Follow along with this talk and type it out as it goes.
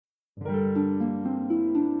We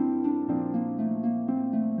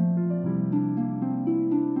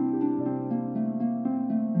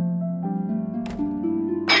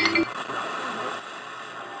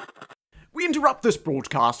interrupt this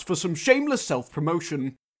broadcast for some shameless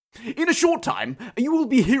self-promotion. In a short time, you will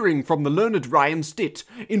be hearing from the learned Ryan Stitt,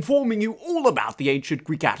 informing you all about the ancient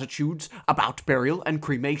Greek attitudes about burial and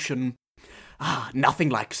cremation. Nothing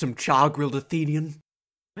like some char-grilled Athenian.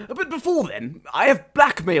 But before then, I have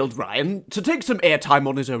blackmailed Ryan to take some airtime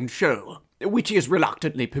on his own show, which he has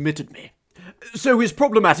reluctantly permitted me. So his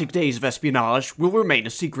problematic days of espionage will remain a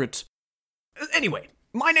secret. Anyway,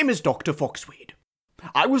 my name is Dr. Foxwede.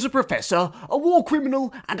 I was a professor, a war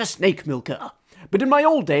criminal, and a snake milker. But in my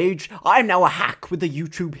old age, I am now a hack with a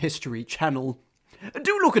YouTube history channel.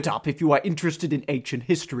 Do look it up if you are interested in ancient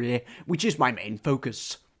history, which is my main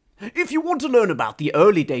focus. If you want to learn about the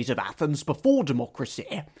early days of Athens before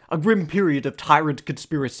democracy, a grim period of tyrant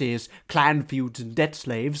conspiracies, clan feuds, and debt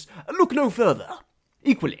slaves, look no further.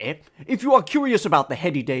 Equally, if you are curious about the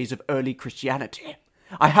heady days of early Christianity,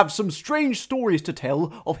 I have some strange stories to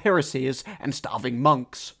tell of heresies and starving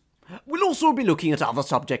monks. We'll also be looking at other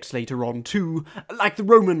subjects later on too, like the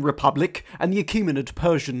Roman Republic and the Achaemenid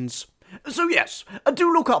Persians. So yes,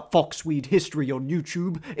 do look up Foxwede history on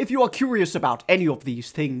YouTube if you are curious about any of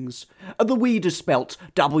these things. The weed is spelt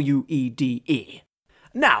W-E-D-E.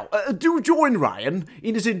 Now, do join Ryan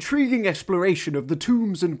in his intriguing exploration of the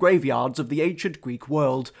tombs and graveyards of the ancient Greek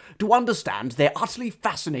world to understand their utterly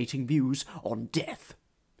fascinating views on death.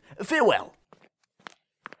 Farewell.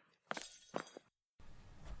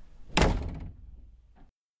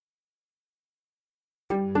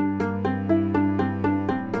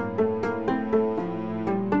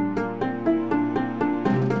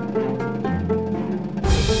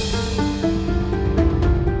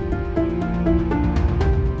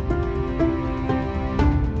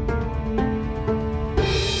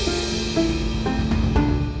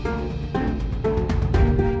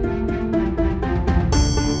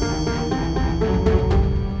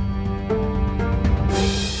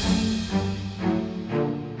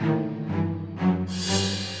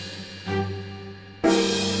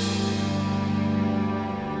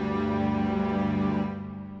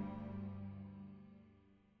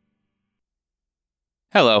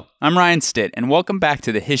 Hello, I'm Ryan Stitt, and welcome back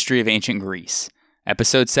to the History of Ancient Greece,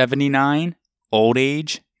 Episode 79, Old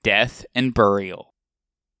Age, Death, and Burial.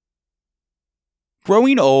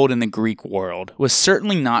 Growing old in the Greek world was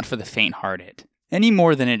certainly not for the faint-hearted, any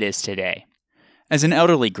more than it is today. As an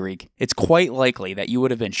elderly Greek, it's quite likely that you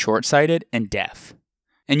would have been short-sighted and deaf,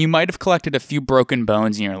 and you might have collected a few broken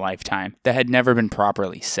bones in your lifetime that had never been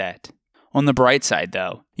properly set. On the bright side,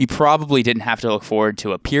 though, you probably didn't have to look forward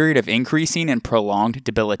to a period of increasing and prolonged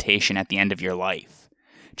debilitation at the end of your life.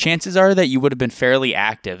 Chances are that you would have been fairly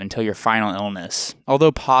active until your final illness,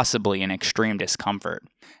 although possibly in extreme discomfort,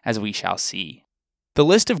 as we shall see. The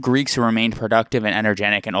list of Greeks who remained productive and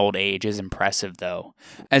energetic in old age is impressive, though,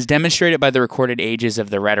 as demonstrated by the recorded ages of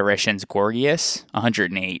the rhetoricians Gorgias,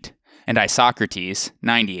 108, and Isocrates,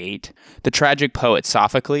 98, the tragic poet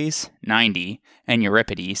Sophocles, 90, and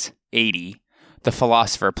Euripides, 80, the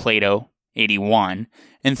philosopher Plato, 81,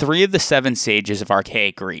 and 3 of the 7 sages of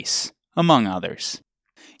archaic Greece, among others.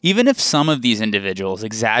 Even if some of these individuals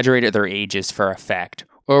exaggerated their ages for effect,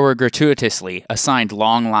 or were gratuitously assigned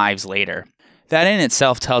long lives later, that in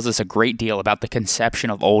itself tells us a great deal about the conception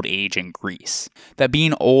of old age in Greece, that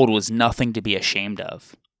being old was nothing to be ashamed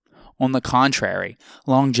of. On the contrary,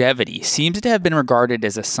 longevity seems to have been regarded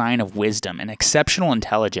as a sign of wisdom and exceptional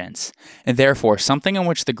intelligence, and therefore something in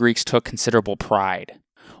which the Greeks took considerable pride.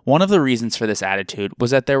 One of the reasons for this attitude was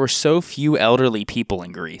that there were so few elderly people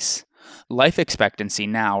in Greece. Life expectancy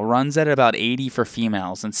now runs at about 80 for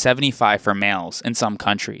females and 75 for males in some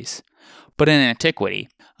countries. But in antiquity,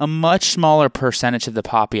 a much smaller percentage of the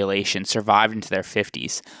population survived into their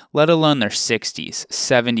 50s, let alone their 60s,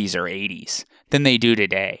 70s, or 80s, than they do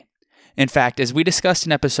today. In fact, as we discussed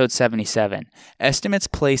in episode 77, estimates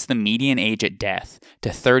place the median age at death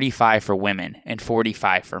to 35 for women and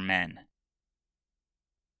 45 for men.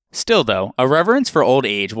 Still though, a reverence for old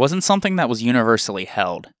age wasn't something that was universally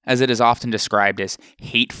held, as it is often described as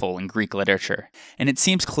hateful in Greek literature, and it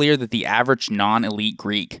seems clear that the average non-elite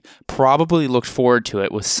Greek probably looked forward to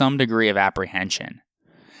it with some degree of apprehension.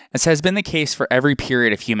 As has been the case for every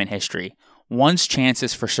period of human history, one's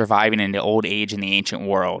chances for surviving into old age in the ancient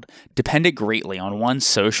world depended greatly on one's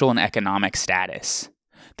social and economic status.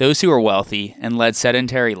 Those who were wealthy and led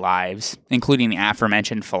sedentary lives, including the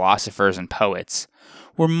aforementioned philosophers and poets,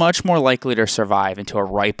 were much more likely to survive into a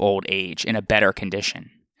ripe old age in a better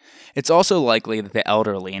condition. It's also likely that the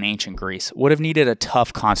elderly in ancient Greece would have needed a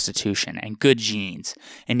tough constitution and good genes,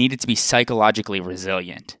 and needed to be psychologically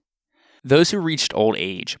resilient. Those who reached old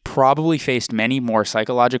age probably faced many more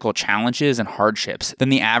psychological challenges and hardships than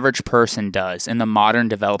the average person does in the modern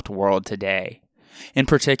developed world today. In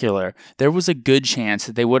particular, there was a good chance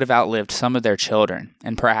that they would have outlived some of their children,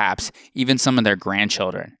 and perhaps even some of their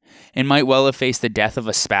grandchildren, and might well have faced the death of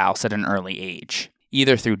a spouse at an early age,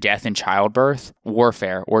 either through death in childbirth,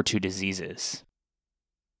 warfare, or to diseases.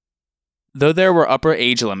 Though there were upper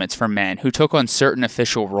age limits for men who took on certain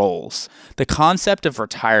official roles, the concept of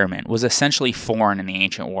retirement was essentially foreign in the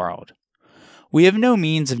ancient world. We have no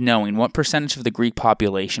means of knowing what percentage of the Greek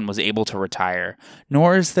population was able to retire,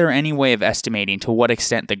 nor is there any way of estimating to what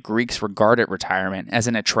extent the Greeks regarded retirement as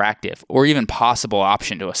an attractive or even possible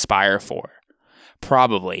option to aspire for.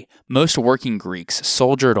 Probably, most working Greeks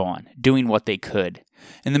soldiered on, doing what they could,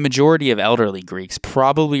 and the majority of elderly Greeks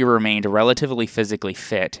probably remained relatively physically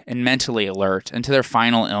fit and mentally alert until their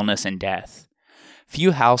final illness and death.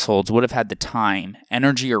 Few households would have had the time,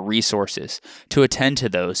 energy, or resources to attend to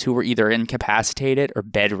those who were either incapacitated or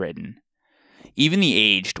bedridden. Even the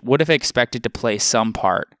aged would have expected to play some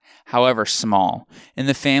part, however small, in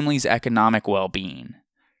the family's economic well-being.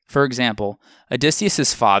 For example,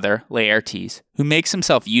 Odysseus' father, Laertes, who makes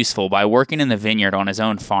himself useful by working in the vineyard on his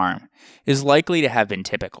own farm, is likely to have been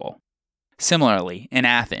typical. Similarly, in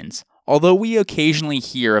Athens, although we occasionally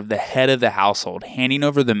hear of the head of the household handing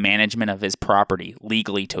over the management of his property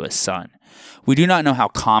legally to his son, we do not know how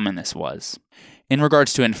common this was. In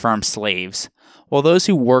regards to infirm slaves, while those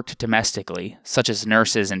who worked domestically, such as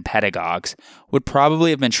nurses and pedagogues, would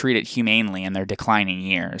probably have been treated humanely in their declining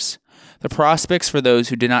years, the prospects for those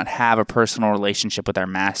who did not have a personal relationship with their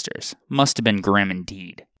masters must have been grim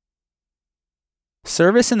indeed.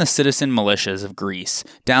 Service in the citizen militias of Greece,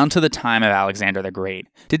 down to the time of Alexander the Great,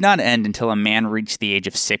 did not end until a man reached the age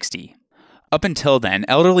of 60. Up until then,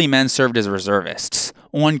 elderly men served as reservists,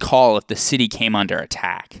 on call if the city came under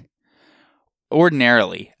attack.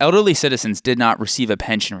 Ordinarily, elderly citizens did not receive a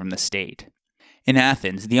pension from the state. In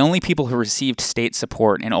Athens, the only people who received state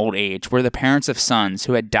support in old age were the parents of sons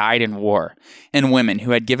who had died in war, and women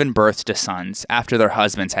who had given birth to sons after their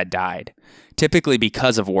husbands had died, typically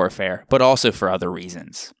because of warfare, but also for other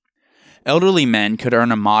reasons. Elderly men could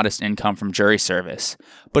earn a modest income from jury service,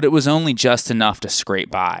 but it was only just enough to scrape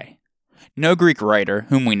by. No Greek writer,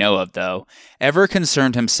 whom we know of though, ever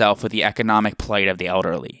concerned himself with the economic plight of the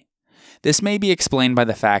elderly. This may be explained by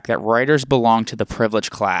the fact that writers belonged to the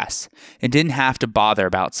privileged class and didn't have to bother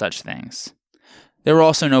about such things. There were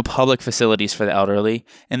also no public facilities for the elderly,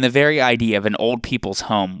 and the very idea of an old people's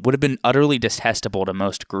home would have been utterly detestable to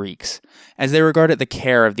most Greeks, as they regarded the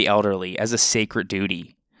care of the elderly as a sacred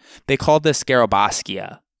duty. They called this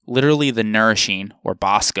gerobaskia, literally the nourishing, or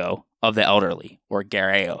bosco, of the elderly, or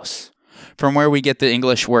gereos, from where we get the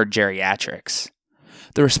English word geriatrics.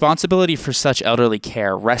 The responsibility for such elderly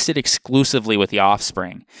care rested exclusively with the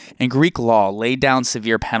offspring, and Greek law laid down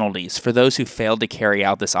severe penalties for those who failed to carry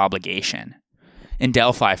out this obligation. In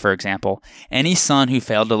Delphi, for example, any son who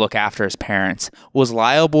failed to look after his parents was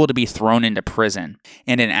liable to be thrown into prison,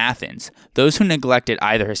 and in Athens, those who neglected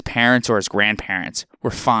either his parents or his grandparents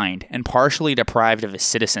were fined and partially deprived of his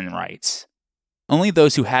citizen rights. Only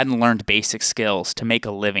those who hadn't learned basic skills to make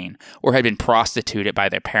a living or had been prostituted by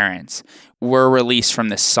their parents were released from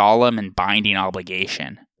this solemn and binding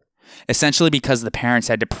obligation, essentially because the parents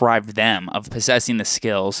had deprived them of possessing the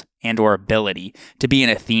skills and/or ability to be an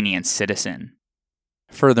Athenian citizen.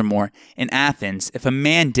 Furthermore, in Athens, if a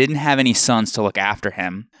man didn't have any sons to look after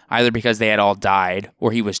him, either because they had all died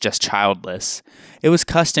or he was just childless, it was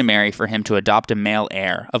customary for him to adopt a male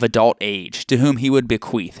heir of adult age to whom he would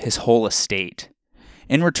bequeath his whole estate.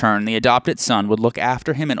 In return, the adopted son would look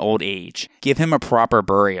after him in old age, give him a proper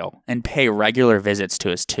burial, and pay regular visits to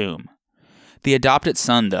his tomb. The adopted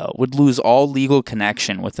son, though, would lose all legal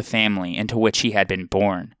connection with the family into which he had been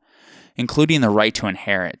born, including the right to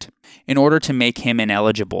inherit, in order to make him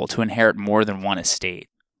ineligible to inherit more than one estate.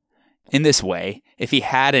 In this way, if he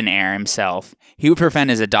had an heir himself, he would prevent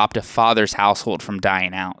his adoptive father's household from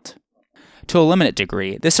dying out. To a limited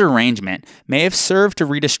degree, this arrangement may have served to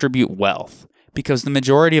redistribute wealth, because the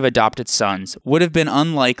majority of adopted sons would have been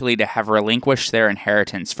unlikely to have relinquished their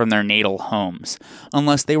inheritance from their natal homes,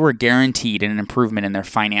 unless they were guaranteed an improvement in their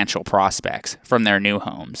financial prospects from their new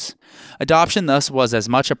homes. Adoption thus was as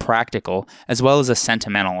much a practical as well as a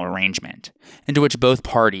sentimental arrangement, into which both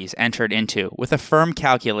parties entered into with a firm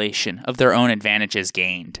calculation of their own advantages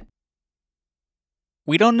gained.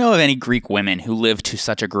 We don't know of any Greek women who lived to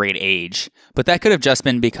such a great age, but that could have just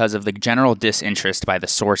been because of the general disinterest by the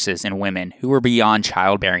sources in women who were beyond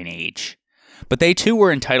childbearing age. But they too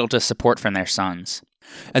were entitled to support from their sons.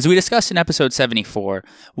 As we discussed in episode 74,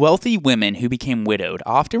 wealthy women who became widowed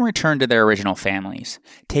often returned to their original families,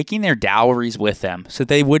 taking their dowries with them so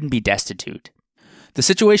they wouldn't be destitute. The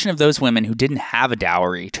situation of those women who didn't have a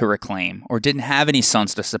dowry to reclaim or didn't have any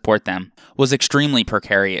sons to support them was extremely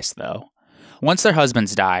precarious, though. Once their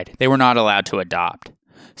husbands died, they were not allowed to adopt.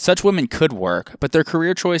 Such women could work, but their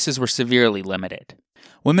career choices were severely limited.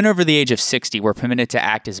 Women over the age of 60 were permitted to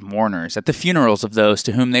act as mourners at the funerals of those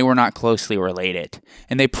to whom they were not closely related,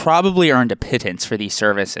 and they probably earned a pittance for these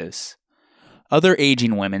services. Other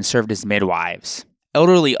aging women served as midwives.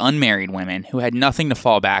 Elderly unmarried women who had nothing to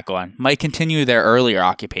fall back on might continue their earlier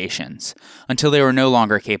occupations until they were no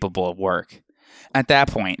longer capable of work. At that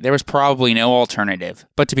point, there was probably no alternative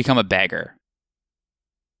but to become a beggar.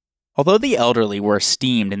 Although the elderly were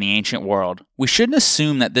esteemed in the ancient world, we shouldn't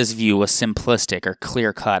assume that this view was simplistic or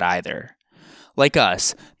clear-cut either. Like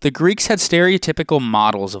us, the Greeks had stereotypical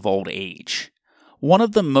models of old age. One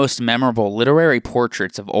of the most memorable literary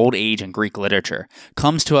portraits of old age in Greek literature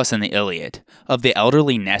comes to us in the Iliad, of the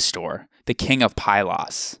elderly Nestor, the king of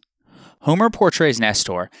Pylos. Homer portrays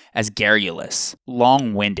Nestor as garrulous,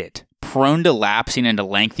 long-winded, prone to lapsing into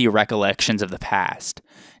lengthy recollections of the past,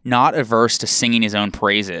 not averse to singing his own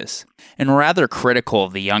praises, and rather critical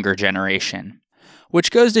of the younger generation, which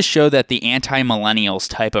goes to show that the anti-millennials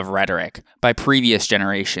type of rhetoric by previous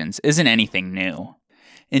generations isn't anything new.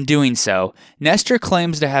 In doing so, Nestor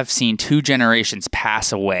claims to have seen 2 generations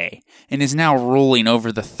pass away, and is now ruling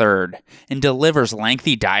over the third, and delivers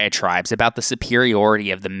lengthy diatribes about the superiority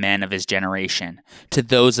of the men of his generation to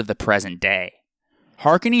those of the present day.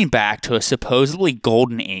 Harkening back to a supposedly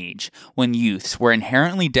golden age when youths were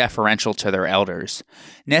inherently deferential to their elders,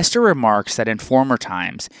 Nestor remarks that in former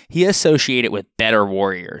times he associated with better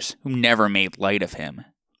warriors who never made light of him.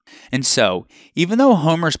 And so, even though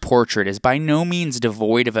Homer's portrait is by no means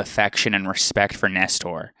devoid of affection and respect for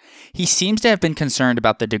Nestor, he seems to have been concerned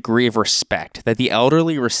about the degree of respect that the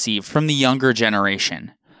elderly received from the younger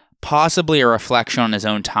generation, possibly a reflection on his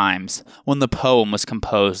own times when the poem was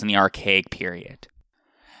composed in the archaic period.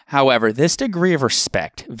 However, this degree of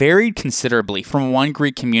respect varied considerably from one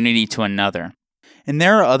Greek community to another, and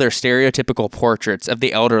there are other stereotypical portraits of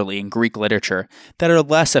the elderly in Greek literature that are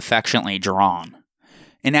less affectionately drawn.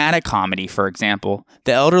 In Attic comedy, for example,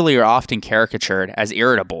 the elderly are often caricatured as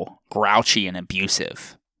irritable, grouchy, and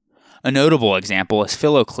abusive. A notable example is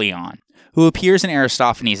Philocleon, who appears in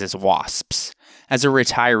Aristophanes as wasps, as a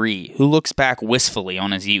retiree who looks back wistfully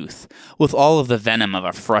on his youth, with all of the venom of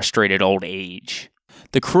a frustrated old age.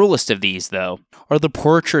 The cruelest of these, though, are the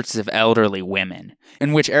portraits of elderly women,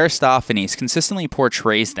 in which Aristophanes consistently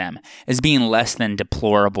portrays them as being less than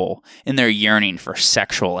deplorable in their yearning for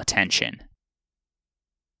sexual attention.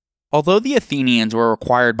 Although the Athenians were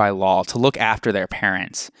required by law to look after their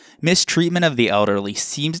parents, mistreatment of the elderly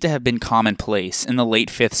seems to have been commonplace in the late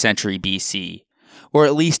 5th century BC, or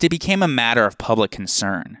at least it became a matter of public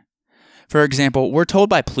concern. For example, we're told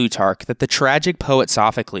by Plutarch that the tragic poet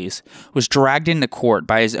Sophocles was dragged into court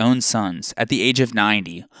by his own sons at the age of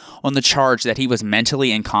 90 on the charge that he was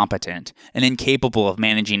mentally incompetent and incapable of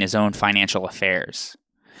managing his own financial affairs.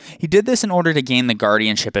 He did this in order to gain the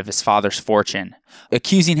guardianship of his father's fortune,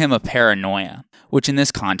 accusing him of paranoia, which in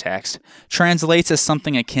this context translates as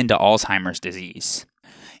something akin to Alzheimer's disease.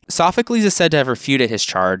 Sophocles is said to have refuted his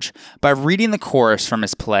charge by reading the chorus from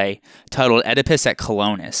his play titled Oedipus at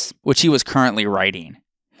Colonus, which he was currently writing.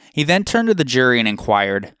 He then turned to the jury and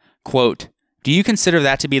inquired, quote, "Do you consider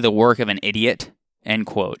that to be the work of an idiot?" End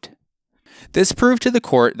quote. This proved to the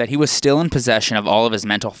court that he was still in possession of all of his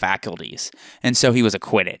mental faculties, and so he was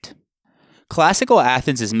acquitted. Classical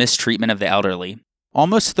Athens' mistreatment of the elderly,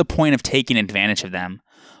 almost to the point of taking advantage of them,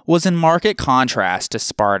 was in marked contrast to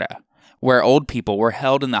Sparta, where old people were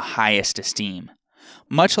held in the highest esteem,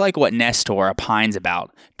 much like what Nestor opines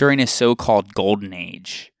about during his so-called Golden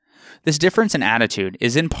Age. This difference in attitude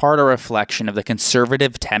is in part a reflection of the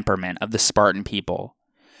conservative temperament of the Spartan people.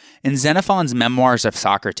 In Xenophon's Memoirs of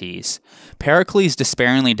Socrates, Pericles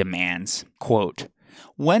despairingly demands, quote,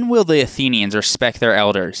 "When will the Athenians respect their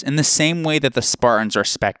elders in the same way that the Spartans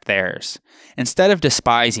respect theirs, instead of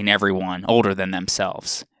despising everyone older than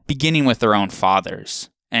themselves, beginning with their own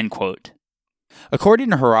fathers?" End quote.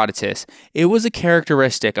 According to Herodotus, it was a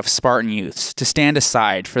characteristic of Spartan youths to stand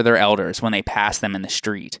aside for their elders when they passed them in the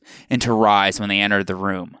street, and to rise when they entered the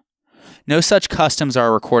room. No such customs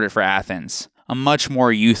are recorded for Athens, a much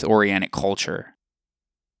more youth-oriented culture.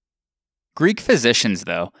 Greek physicians,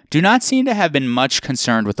 though, do not seem to have been much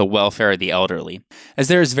concerned with the welfare of the elderly, as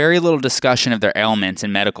there is very little discussion of their ailments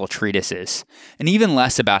in medical treatises, and even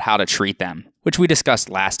less about how to treat them, which we discussed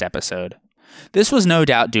last episode. This was no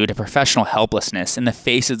doubt due to professional helplessness in the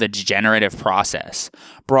face of the degenerative process,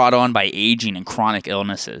 brought on by aging and chronic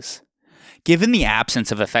illnesses. Given the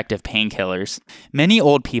absence of effective painkillers, many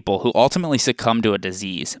old people who ultimately succumbed to a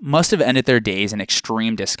disease must have ended their days in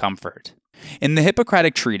extreme discomfort. In the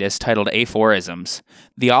Hippocratic treatise titled Aphorisms,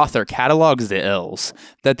 the author catalogues the ills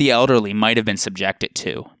that the elderly might have been subjected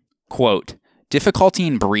to. Quote, difficulty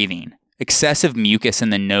in breathing, excessive mucus in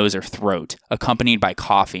the nose or throat, accompanied by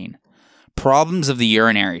coughing, problems of the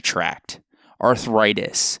urinary tract,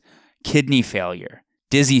 arthritis, kidney failure,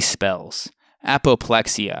 dizzy spells,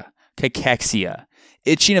 apoplexia, cachexia,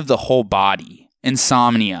 itching of the whole body,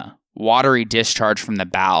 insomnia, watery discharge from the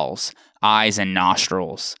bowels, eyes and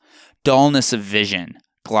nostrils, dullness of vision,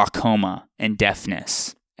 glaucoma, and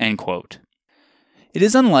deafness. End quote. It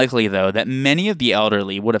is unlikely, though, that many of the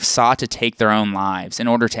elderly would have sought to take their own lives in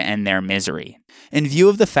order to end their misery, in view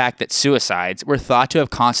of the fact that suicides were thought to have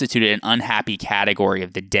constituted an unhappy category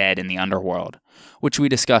of the dead in the underworld, which we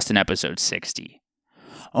discussed in episode 60.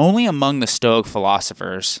 Only among the Stoic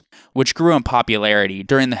philosophers, which grew in popularity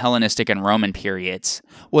during the Hellenistic and Roman periods,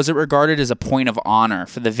 was it regarded as a point of honor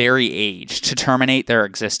for the very aged to terminate their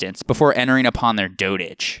existence before entering upon their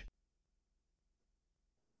dotage.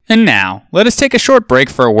 And now, let us take a short break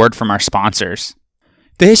for a word from our sponsors.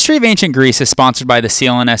 The History of Ancient Greece is sponsored by the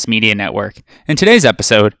CLNS Media Network, and today's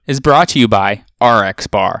episode is brought to you by RX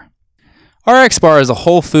Bar. RX Bar is a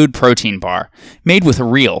whole food protein bar made with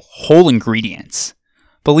real, whole ingredients.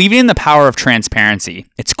 Believing in the power of transparency,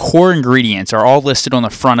 its core ingredients are all listed on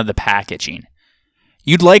the front of the packaging.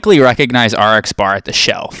 You'd likely recognize RX Bar at the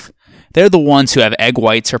shelf. They're the ones who have egg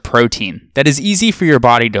whites for protein that is easy for your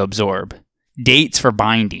body to absorb, dates for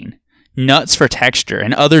binding, nuts for texture,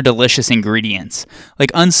 and other delicious ingredients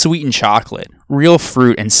like unsweetened chocolate, real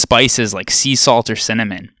fruit, and spices like sea salt or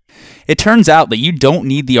cinnamon. It turns out that you don't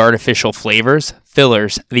need the artificial flavors,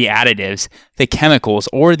 fillers, the additives, the chemicals,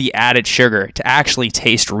 or the added sugar to actually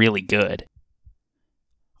taste really good.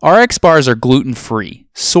 RX bars are gluten-free,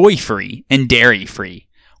 soy-free, and dairy-free.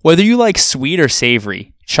 Whether you like sweet or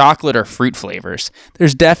savory, chocolate or fruit flavors,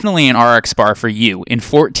 there's definitely an RX bar for you in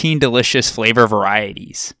 14 delicious flavor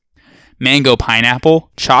varieties. Mango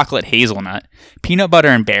pineapple, chocolate hazelnut, peanut butter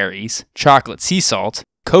and berries, chocolate sea salt,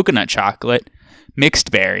 coconut chocolate,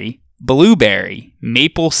 mixed berry, blueberry,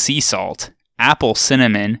 maple sea salt, apple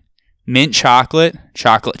cinnamon, mint chocolate,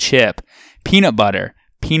 chocolate chip, peanut butter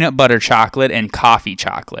chocolate, and coffee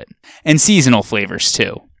chocolate, and seasonal flavors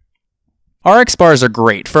too. RX bars are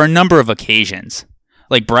great for a number of occasions,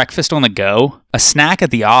 like breakfast on the go, a snack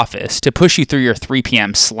at the office to push you through your 3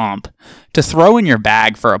 p.m. slump, to throw in your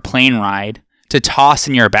bag for a plane ride, to toss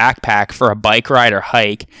in your backpack for a bike ride or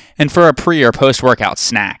hike, and for a pre- or post-workout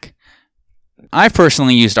snack. I've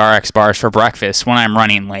personally used RX bars for breakfast when I'm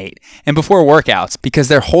running late, and before workouts because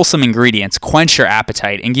their wholesome ingredients quench your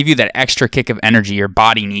appetite and give you that extra kick of energy your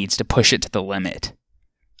body needs to push it to the limit.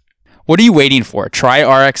 What are you waiting for? Try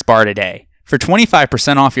RX Bar today. For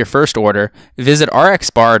 25% off your first order, visit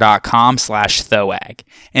rxbar.com/thoag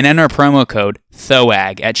and enter promo code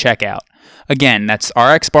THOAG at checkout. Again, that's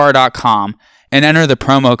rxbar.com and enter the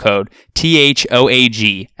promo code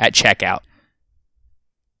THOAG at checkout.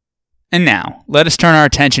 And now, let us turn our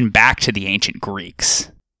attention back to the ancient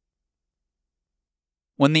Greeks.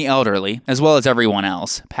 When the elderly, as well as everyone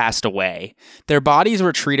else, passed away, their bodies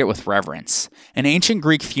were treated with reverence, and ancient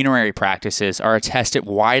Greek funerary practices are attested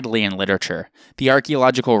widely in literature, the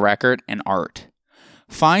archaeological record, and art.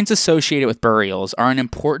 Finds associated with burials are an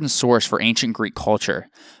important source for ancient Greek culture,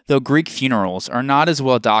 though Greek funerals are not as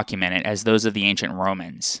well documented as those of the ancient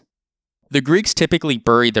Romans. The Greeks typically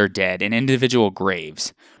buried their dead in individual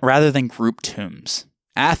graves, rather than group tombs.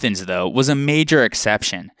 Athens, though, was a major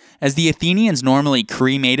exception, as the Athenians normally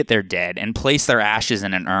cremated their dead and placed their ashes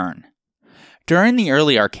in an urn. During the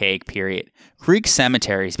early archaic period, Greek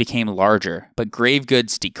cemeteries became larger, but grave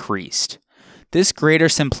goods decreased. This greater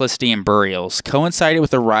simplicity in burials coincided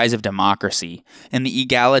with the rise of democracy and the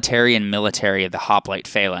egalitarian military of the hoplite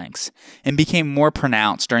phalanx, and became more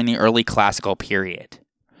pronounced during the early classical period.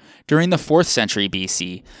 During the 4th century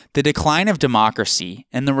BC, the decline of democracy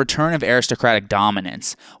and the return of aristocratic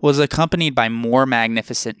dominance was accompanied by more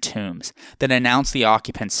magnificent tombs that announced the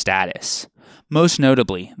occupant's status. Most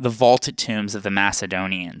notably, the vaulted tombs of the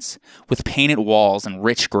Macedonians, with painted walls and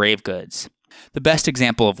rich grave goods. The best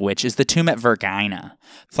example of which is the tomb at Vergina,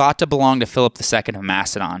 thought to belong to Philip II of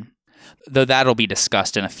Macedon, though that'll be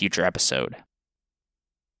discussed in a future episode.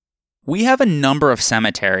 We have a number of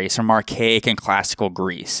cemeteries from archaic and classical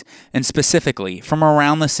Greece, and specifically from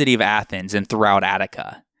around the city of Athens and throughout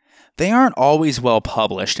Attica. They aren't always well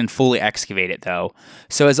published and fully excavated, though,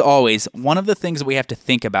 so as always, one of the things we have to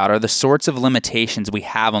think about are the sorts of limitations we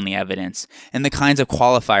have on the evidence and the kinds of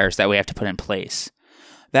qualifiers that we have to put in place.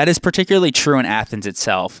 That is particularly true in Athens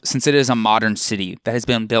itself, since it is a modern city that has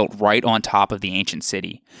been built right on top of the ancient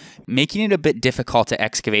city, making it a bit difficult to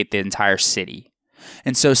excavate the entire city.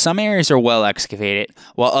 And so some areas are well excavated,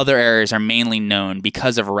 while other areas are mainly known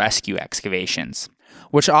because of rescue excavations,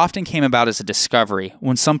 which often came about as a discovery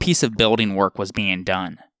when some piece of building work was being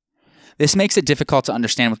done. This makes it difficult to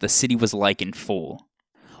understand what the city was like in full.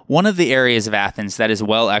 One of the areas of Athens that is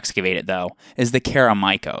well excavated, though, is the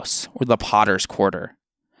Kerameikos, or the Potter's Quarter.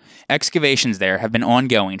 Excavations there have been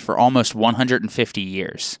ongoing for almost 150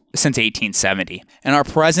 years, since 1870, and are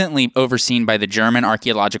presently overseen by the German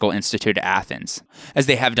Archaeological Institute of Athens, as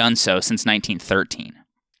they have done so since 1913.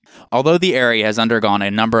 Although the area has undergone a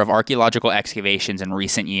number of archaeological excavations in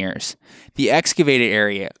recent years, the excavated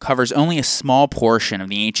area covers only a small portion of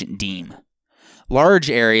the ancient deme.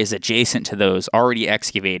 Large areas adjacent to those already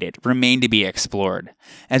excavated remain to be explored,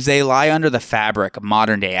 as they lie under the fabric of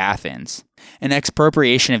modern-day Athens, and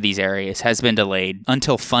expropriation of these areas has been delayed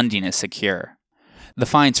until funding is secure. The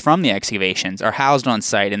finds from the excavations are housed on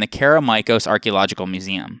site in the Kerameikos Archaeological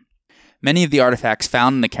Museum. Many of the artifacts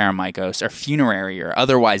found in the Kerameikos are funerary or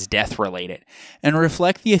otherwise death-related, and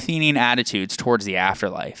reflect the Athenian attitudes towards the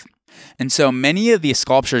afterlife. And so many of the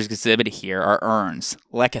sculptures exhibited here are urns,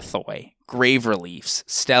 lekythoi, grave reliefs,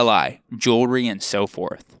 stelae, jewelry, and so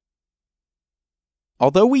forth.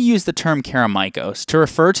 Although we use the term Kerameikos to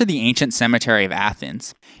refer to the ancient cemetery of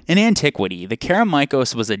Athens, in antiquity the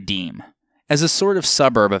Kerameikos was a deme, as a sort of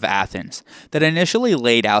suburb of Athens that initially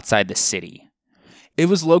laid outside the city. It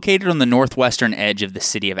was located on the northwestern edge of the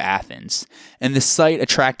city of Athens, and the site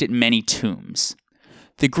attracted many tombs.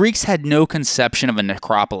 The Greeks had no conception of a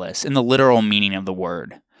necropolis in the literal meaning of the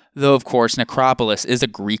word, though of course necropolis is a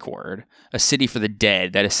Greek word, a city for the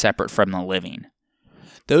dead that is separate from the living.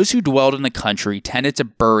 Those who dwelled in the country tended to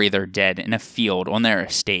bury their dead in a field on their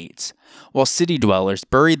estates, while city dwellers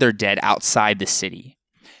buried their dead outside the city.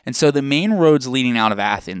 And so the main roads leading out of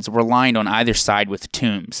Athens were lined on either side with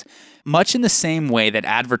tombs, much in the same way that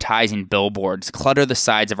advertising billboards clutter the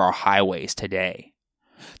sides of our highways today.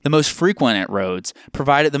 The most frequented roads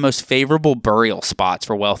provided the most favorable burial spots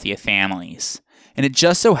for wealthy families, and it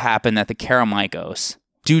just so happened that the Kerameikos,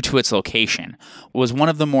 due to its location, was one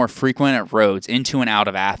of the more frequented roads into and out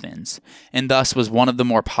of Athens, and thus was one of the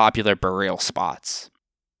more popular burial spots.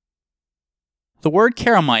 The word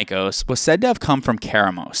Kerameikos was said to have come from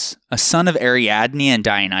Keramos, a son of Ariadne and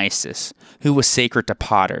Dionysus, who was sacred to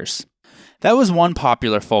potters. That was one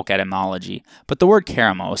popular folk etymology, but the word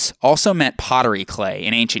keramos also meant pottery clay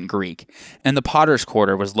in ancient Greek, and the potter's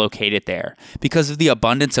quarter was located there because of the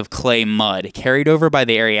abundance of clay mud carried over by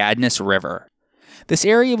the Ariadnes River. This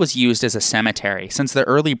area was used as a cemetery since the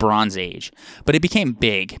early Bronze Age, but it became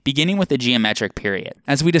big, beginning with the geometric period,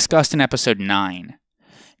 as we discussed in episode 9.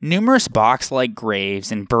 Numerous box-like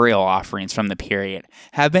graves and burial offerings from the period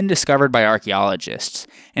have been discovered by archaeologists,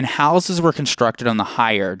 and houses were constructed on the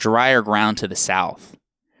higher, drier ground to the south.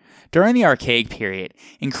 During the Archaic period,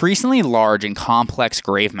 increasingly large and complex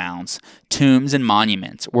grave mounds, tombs, and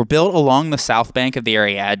monuments were built along the south bank of the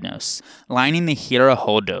Ariadnos, lining the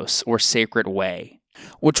Hierohodos, or Sacred Way,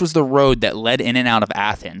 which was the road that led in and out of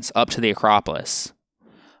Athens up to the Acropolis.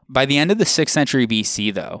 By the end of the 6th century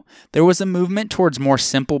BC, though, there was a movement towards more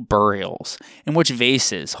simple burials, in which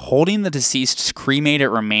vases holding the deceased's cremated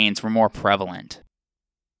remains were more prevalent.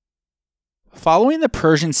 Following the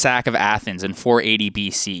Persian sack of Athens in 480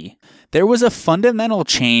 BC, there was a fundamental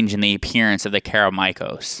change in the appearance of the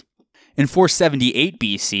Kerameikos. In 478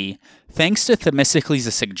 BC, thanks to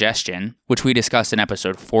Themistocles' suggestion, which we discussed in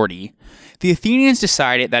episode 40, the Athenians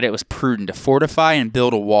decided that it was prudent to fortify and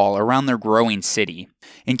build a wall around their growing city,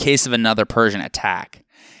 in case of another Persian attack,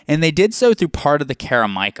 and they did so through part of the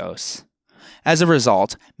Kerameikos. As a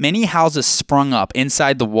result, many houses sprung up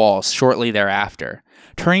inside the walls shortly thereafter,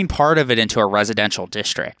 turning part of it into a residential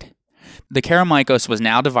district. The Kerameikos was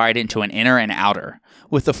now divided into an inner and outer,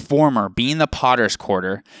 with the former being the potter's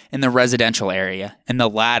quarter in the residential area, and the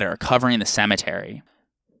latter covering the cemetery.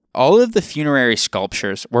 All of the funerary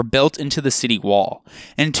sculptures were built into the city wall,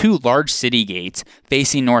 and 2 large city gates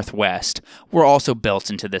facing northwest were also built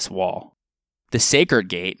into this wall. The Sacred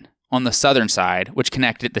Gate, on the southern side, which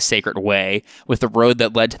connected the Sacred Way with the road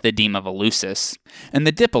that led to the Deme of Eleusis, and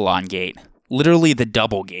the Dipollon Gate, literally the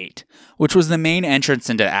double gate, which was the main entrance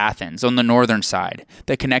into Athens on the northern side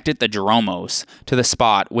that connected the Dromos to the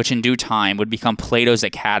spot which in due time would become Plato's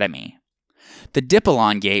Academy. The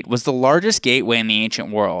Dipollon Gate was the largest gateway in the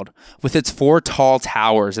ancient world, with its 4 tall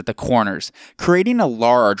towers at the corners, creating a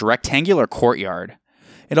large rectangular courtyard.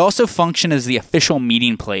 It also functioned as the official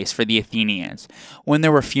meeting place for the Athenians when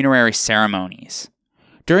there were funerary ceremonies.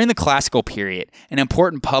 During the classical period, an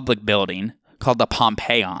important public building, called the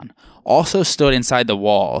Pompeion, also stood inside the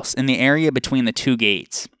walls in the area between the 2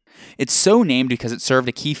 gates. It's so named because it served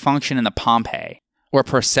a key function in the Pompeii, or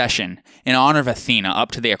procession, in honor of Athena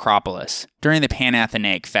up to the Acropolis during the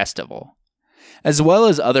Panathenaic festival, as well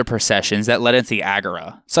as other processions that led into the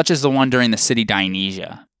Agora, such as the one during the city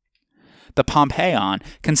Dionysia. The Pompeion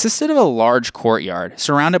consisted of a large courtyard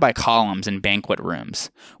surrounded by columns and banquet rooms,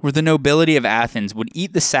 where the nobility of Athens would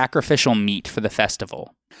eat the sacrificial meat for the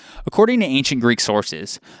festival. According to ancient Greek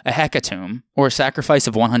sources, a hecatomb, or a sacrifice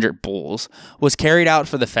of 100 bulls, was carried out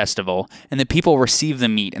for the festival, and the people received the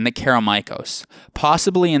meat in the Kerameikos,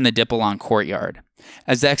 possibly in the Dipollon courtyard,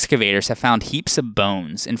 as the excavators have found heaps of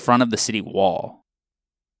bones in front of the city wall.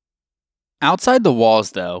 Outside the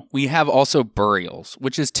walls, though, we have also burials,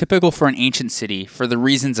 which is typical for an ancient city for the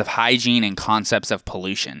reasons of hygiene and concepts of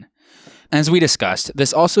pollution. As we discussed,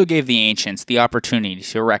 this also gave the ancients the opportunity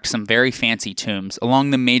to erect some very fancy tombs along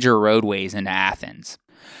the major roadways into Athens.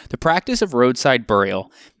 The practice of roadside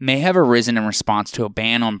burial may have arisen in response to a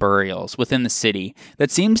ban on burials within the city that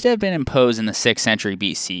seems to have been imposed in the 6th century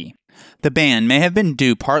BC. The ban may have been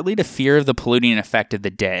due partly to fear of the polluting effect of the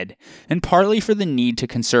dead, and partly for the need to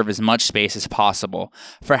conserve as much space as possible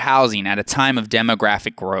for housing at a time of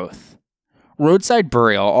demographic growth. Roadside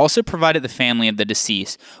burial also provided the family of the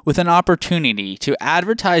deceased with an opportunity to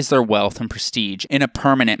advertise their wealth and prestige in a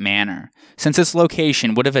permanent manner, since its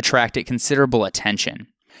location would have attracted considerable attention.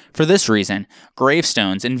 For this reason,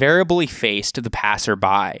 gravestones invariably faced the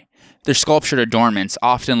passer-by, their sculptured adornments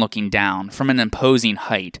often looking down from an imposing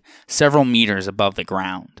height several meters above the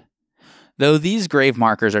ground. Though these grave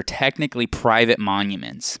markers are technically private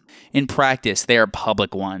monuments, in practice they are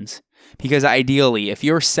public ones, because ideally, if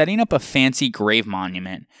you're setting up a fancy grave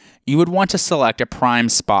monument, you would want to select a prime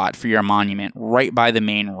spot for your monument right by the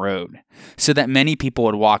main road, so that many people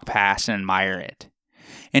would walk past and admire it.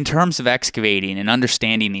 In terms of excavating and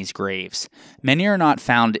understanding these graves, many are not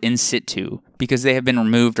found in situ because they have been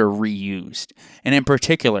removed or reused, and in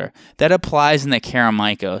particular, that applies in the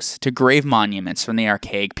Kerameikos to grave monuments from the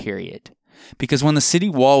archaic period. Because when the city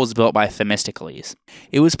wall was built by Themistocles,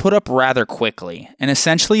 it was put up rather quickly, and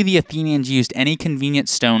essentially the Athenians used any convenient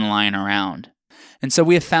stone lying around. And so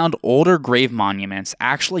we have found older grave monuments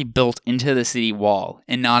actually built into the city wall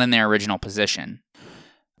and not in their original position.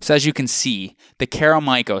 So as you can see, the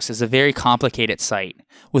Kerameikos is a very complicated site,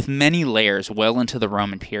 with many layers well into the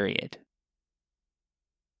Roman period.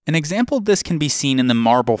 An example of this can be seen in the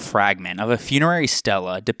marble fragment of a funerary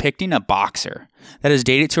stela depicting a boxer that is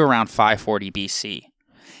dated to around 540 BC.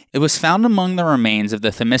 It was found among the remains of the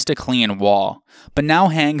Themistoclean wall, but now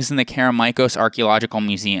hangs in the Kerameikos Archaeological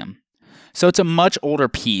Museum. So it's a much older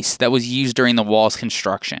piece that was used during the wall's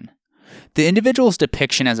construction. The individual's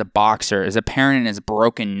depiction as a boxer is apparent in his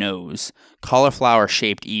broken nose,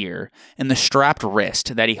 cauliflower-shaped ear, and the strapped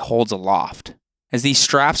wrist that he holds aloft, as these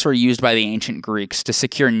straps were used by the ancient Greeks to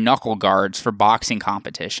secure knuckle guards for boxing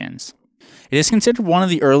competitions. It is considered one of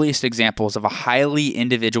the earliest examples of a highly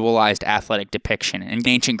individualized athletic depiction in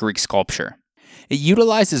ancient Greek sculpture. It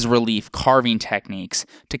utilizes relief carving techniques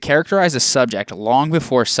to characterize a subject long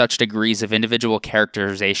before such degrees of individual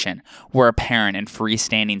characterization were apparent in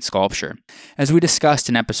freestanding sculpture, as we discussed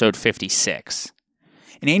in episode 56.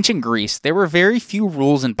 In ancient Greece, there were very few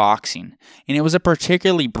rules in boxing, and it was a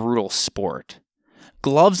particularly brutal sport.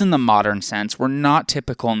 Gloves in the modern sense were not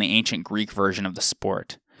typical in the ancient Greek version of the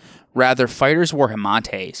sport. Rather, fighters wore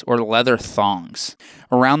hemates, or leather thongs,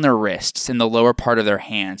 around their wrists and the lower part of their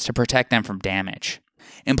hands to protect them from damage.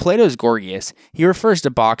 In Plato's Gorgias, he refers to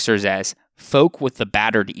boxers as folk with the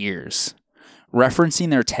battered ears,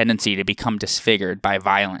 referencing their tendency to become disfigured by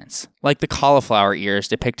violence, like the cauliflower ears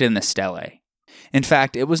depicted in the stelae. In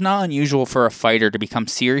fact, it was not unusual for a fighter to become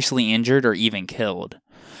seriously injured or even killed,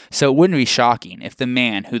 so it wouldn't be shocking if the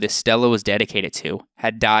man who the stela was dedicated to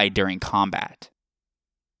had died during combat.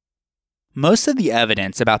 Most of the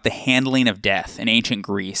evidence about the handling of death in ancient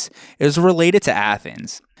Greece is related to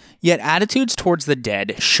Athens, yet attitudes towards the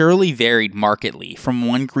dead surely varied markedly from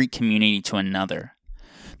one Greek community to another.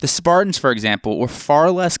 The Spartans, for example, were far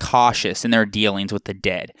less cautious in their dealings with the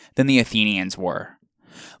dead than the Athenians were.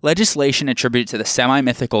 Legislation attributed to the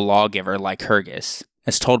semi-mythical lawgiver Lycurgus,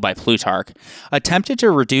 as told by Plutarch, attempted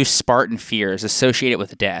to reduce Spartan fears associated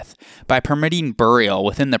with death by permitting burial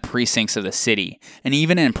within the precincts of the city and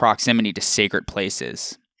even in proximity to sacred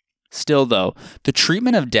places. Still, though, the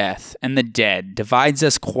treatment of death and the dead divides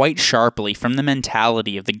us quite sharply from the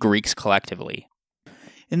mentality of the Greeks collectively.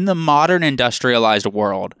 In the modern industrialized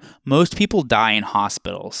world, most people die in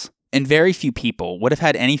hospitals, and very few people would have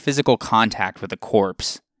had any physical contact with a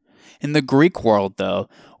corpse. In the Greek world, though,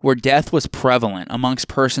 where death was prevalent amongst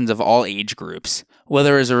persons of all age groups,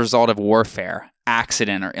 whether as a result of warfare,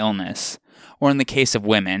 accident, or illness, or in the case of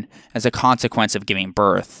women, as a consequence of giving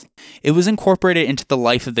birth, it was incorporated into the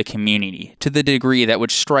life of the community to the degree that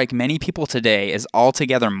would strike many people today as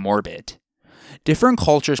altogether morbid. Different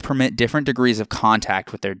cultures permit different degrees of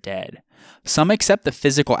contact with their dead. Some accept the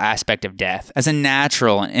physical aspect of death as a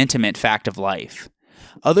natural and intimate fact of life.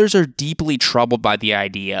 Others are deeply troubled by the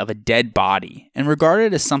idea of a dead body and regard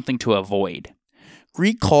it as something to avoid.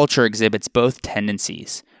 Greek culture exhibits both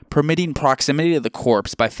tendencies, permitting proximity to the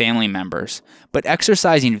corpse by family members, but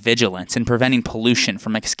exercising vigilance in preventing pollution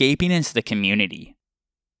from escaping into the community.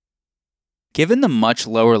 Given the much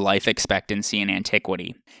lower life expectancy in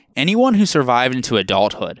antiquity, anyone who survived into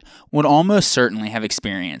adulthood would almost certainly have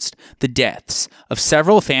experienced the deaths of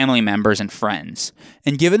several family members and friends,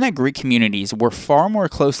 and given that Greek communities were far more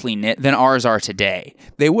closely knit than ours are today,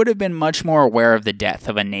 they would have been much more aware of the death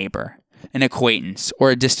of a neighbor, an acquaintance,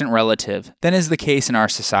 or a distant relative than is the case in our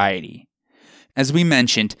society. As we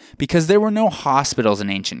mentioned, because there were no hospitals in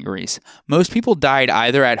ancient Greece, most people died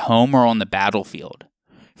either at home or on the battlefield.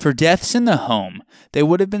 For deaths in the home, they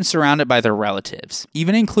would have been surrounded by their relatives,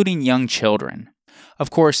 even including young children. Of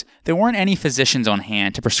course, there weren't any physicians on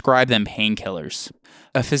hand to prescribe them painkillers.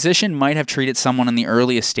 A physician might have treated someone in the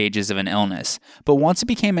earliest stages of an illness, but once it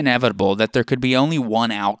became inevitable that there could be only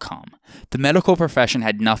one outcome, the medical profession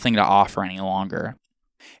had nothing to offer any longer.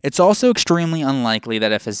 It's also extremely unlikely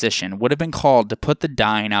that a physician would have been called to put the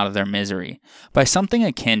dying out of their misery by something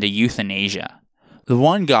akin to euthanasia. The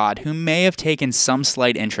one god who may have taken some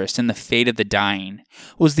slight interest in the fate of the dying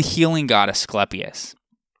was the healing god Asclepius.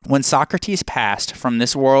 When Socrates passed from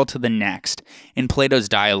this world to the next, in Plato's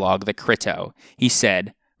dialogue, the Crito, he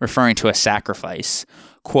said, referring to a sacrifice,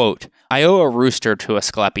 quote, "I owe a rooster to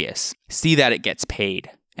Asclepius. See that it gets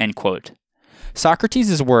paid." End quote.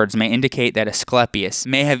 Socrates' words may indicate that Asclepius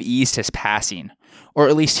may have eased his passing, or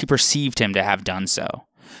at least he perceived him to have done so.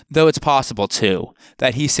 Though it's possible, too,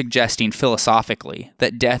 that he's suggesting philosophically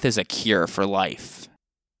that death is a cure for life.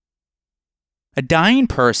 A dying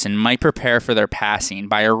person might prepare for their passing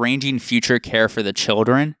by arranging future care for the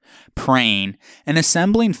children, praying, and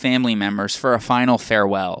assembling family members for a final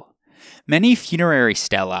farewell. Many funerary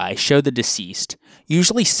stelae show the deceased,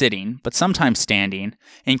 usually sitting, but sometimes standing,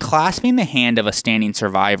 and clasping the hand of a standing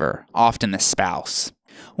survivor, often the spouse.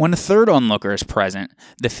 When a third onlooker is present,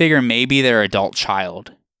 the figure may be their adult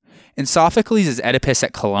child. In Sophocles' Oedipus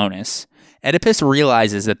at Colonus, Oedipus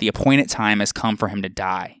realizes that the appointed time has come for him to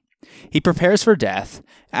die. He prepares for death,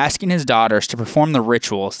 asking his daughters to perform the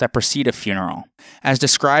rituals that precede a funeral, as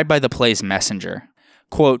described by the play's messenger.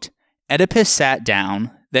 Quote, "Oedipus sat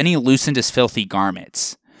down, then he loosened his filthy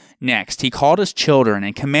garments. Next, he called his children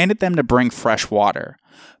and commanded them to bring fresh water,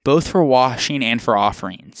 both for washing and for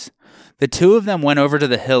offerings. The two of them went over to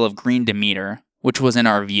the hill of green Demeter, which was in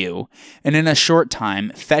our view, and in a short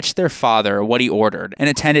time fetched their father what he ordered, and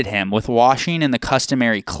attended him with washing and the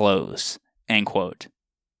customary clothes." End quote.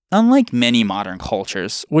 Unlike many modern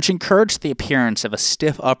cultures, which encourage the appearance of a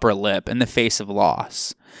stiff upper lip in the face of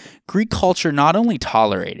loss, Greek culture not only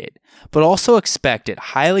tolerated, but also expected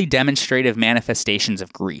highly demonstrative manifestations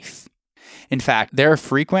of grief. In fact, there are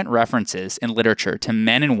frequent references in literature to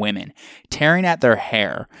men and women tearing at their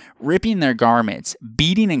hair, ripping their garments,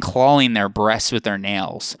 beating and clawing their breasts with their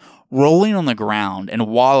nails, rolling on the ground and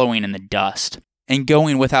wallowing in the dust, and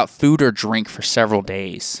going without food or drink for several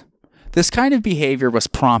days. This kind of behavior was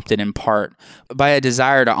prompted in part by a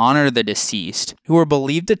desire to honor the deceased, who were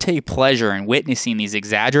believed to take pleasure in witnessing these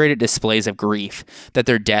exaggerated displays of grief that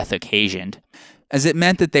their death occasioned, as it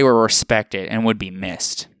meant that they were respected and would be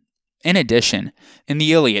missed. In addition, in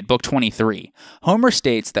the Iliad, Book 23, Homer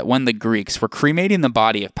states that when the Greeks were cremating the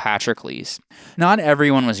body of Patroclus, not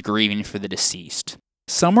everyone was grieving for the deceased.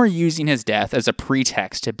 Some were using his death as a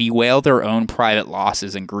pretext to bewail their own private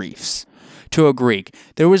losses and griefs. To a Greek,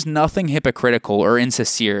 there was nothing hypocritical or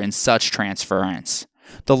insincere in such transference.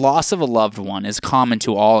 The loss of a loved one is common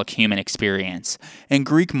to all human experience, and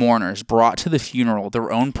Greek mourners brought to the funeral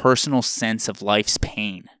their own personal sense of life's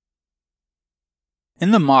pain.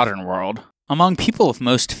 In the modern world, Among people of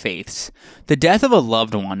most faiths, the death of a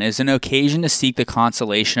loved one is an occasion to seek the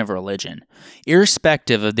consolation of religion,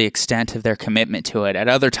 irrespective of the extent of their commitment to it at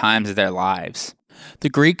other times of their lives. The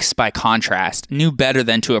Greeks, by contrast, knew better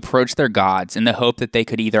than to approach their gods in the hope that they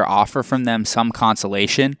could either offer from them some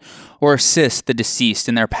consolation or assist the deceased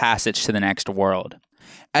in their passage to the next world.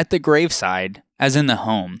 At the graveside, as in the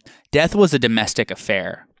home, death was a domestic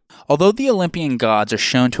affair. Although the Olympian gods are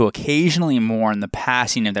shown to occasionally mourn the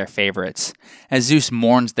passing of their favorites, as Zeus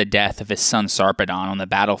mourns the death of his son Sarpedon on the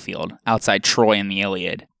battlefield outside Troy in the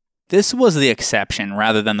Iliad, this was the exception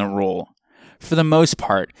rather than the rule. For the most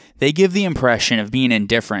part, they give the impression of being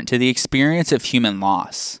indifferent to the experience of human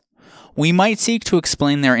loss. We might seek to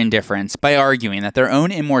explain their indifference by arguing that their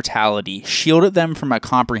own immortality shielded them from a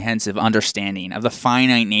comprehensive understanding of the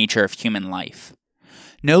finite nature of human life.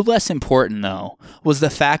 No less important, though, was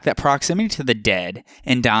the fact that proximity to the dead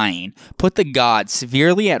and dying put the gods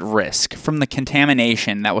severely at risk from the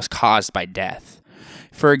contamination that was caused by death.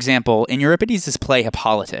 For example, in Euripides' play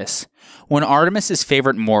Hippolytus, when Artemis's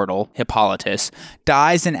favorite mortal, Hippolytus,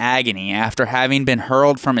 dies in agony after having been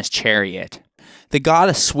hurled from his chariot, the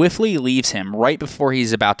goddess swiftly leaves him right before he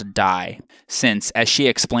is about to die, since, as she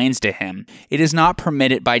explains to him, it is not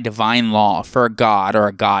permitted by divine law for a god or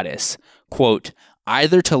a goddess, quote,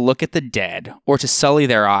 either to look at the dead or to sully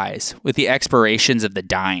their eyes with the expirations of the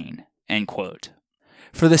dying, end quote.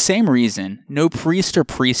 For the same reason, no priest or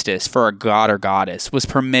priestess for a god or goddess was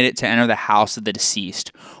permitted to enter the house of the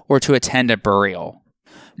deceased or to attend a burial.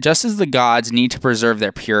 Just as the gods need to preserve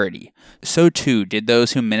their purity, so too did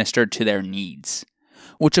those who ministered to their needs,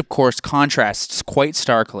 which of course contrasts quite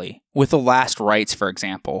starkly with the last rites, for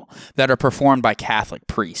example, that are performed by Catholic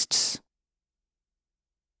priests.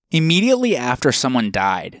 Immediately after someone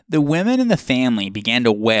died, the women in the family began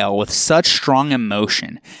to wail with such strong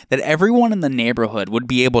emotion that everyone in the neighborhood would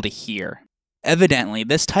be able to hear. Evidently,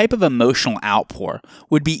 this type of emotional outpour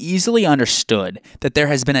would be easily understood that there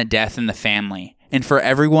has been a death in the family, and for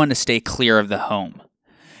everyone to stay clear of the home.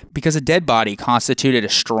 Because a dead body constituted a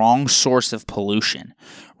strong source of pollution,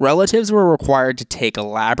 relatives were required to take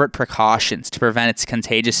elaborate precautions to prevent its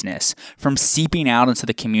contagiousness from seeping out into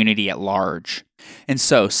the community at large. And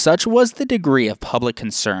so, such was the degree of public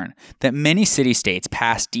concern that many city-states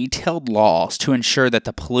passed detailed laws to ensure that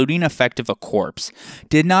the polluting effect of a corpse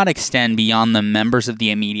did not extend beyond the members of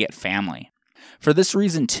the immediate family. For this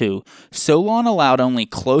reason, too, Solon allowed only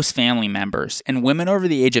close family members and women over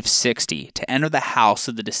the age of 60 to enter the house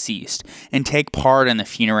of the deceased and take part in the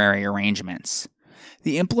funerary arrangements.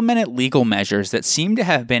 The implemented legal measures that seem to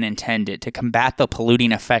have been intended to combat the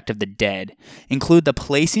polluting effect of the dead include the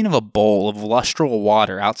placing of a bowl of lustral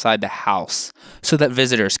water outside the house so that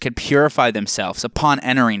visitors could purify themselves upon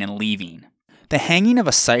entering and leaving, the hanging of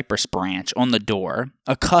a cypress branch on the door,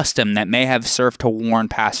 a custom that may have served to warn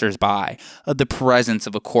passers-by of the presence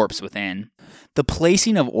of a corpse within, the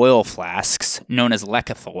placing of oil flasks, known as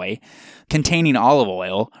lekythoi, containing olive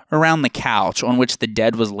oil, around the couch on which the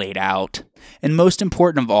dead was laid out, and most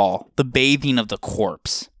important of all, the bathing of the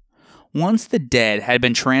corpse. Once the dead had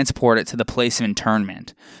been transported to the place of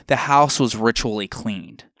interment, the house was ritually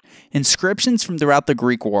cleaned. Inscriptions from throughout the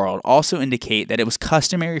Greek world also indicate that it was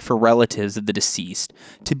customary for relatives of the deceased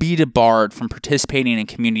to be debarred from participating in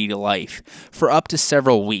community life for up to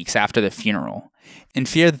several weeks after the funeral, in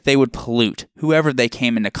fear that they would pollute whoever they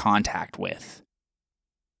came into contact with.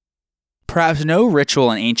 Perhaps no ritual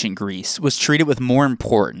in ancient Greece was treated with more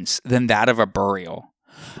importance than that of a burial.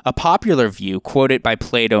 A popular view, quoted by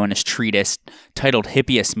Plato in his treatise titled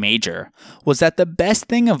Hippias Major, was that the best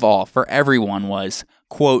thing of all for everyone was,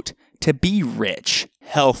 quote, to be rich,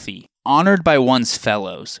 healthy, honored by one's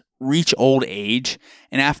fellows, reach old age,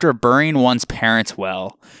 and after burying one's parents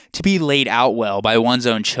well, to be laid out well by one's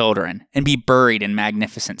own children, and be buried in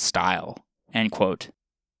magnificent style, end quote.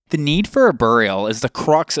 The need for a burial is the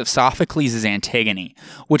crux of Sophocles' Antigone,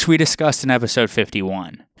 which we discussed in episode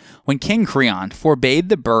 51. When King Creon forbade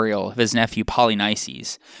the burial of his nephew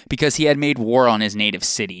Polynices because he had made war on his native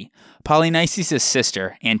city, Polynices'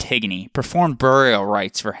 sister, Antigone, performed burial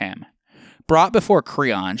rites for him. Brought before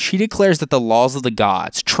Creon, she declares that the laws of the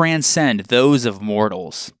gods transcend those of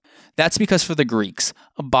mortals. That's because for the Greeks,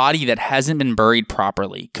 a body that hasn't been buried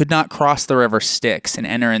properly could not cross the river Styx and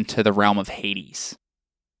enter into the realm of Hades.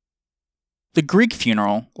 The Greek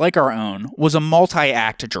funeral, like our own, was a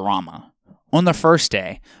multi-act drama. On the first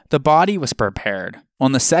day, the body was prepared.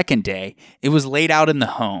 On the second day, it was laid out in the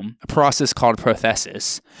home, a process called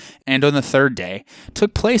prothesis. And on the third day,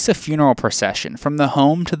 took place a funeral procession from the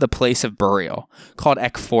home to the place of burial, called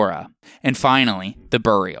ekphora. And finally, the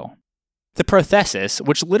burial. The prothesis,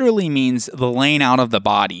 which literally means the laying out of the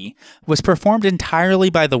body, was performed entirely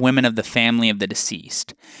by the women of the family of the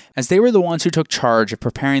deceased, as they were the ones who took charge of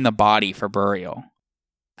preparing the body for burial.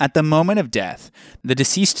 At the moment of death, the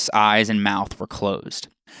deceased's eyes and mouth were closed.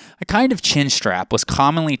 A kind of chin strap was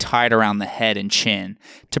commonly tied around the head and chin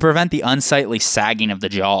to prevent the unsightly sagging of the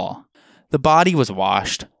jaw. The body was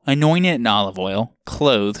washed, anointed in olive oil,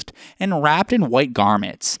 clothed, and wrapped in white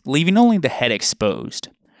garments, leaving only the head exposed.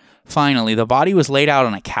 Finally, the body was laid out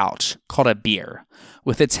on a couch, called a bier,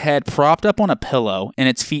 with its head propped up on a pillow and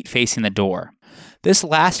its feet facing the door. This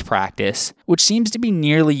last practice, which seems to be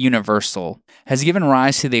nearly universal, has given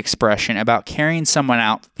rise to the expression about carrying someone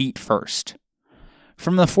out feet first.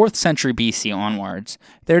 From the 4th century BC onwards,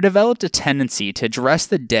 there developed a tendency to dress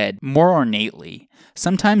the dead more ornately,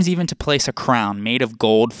 sometimes even to place a crown made of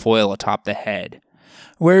gold foil atop the head,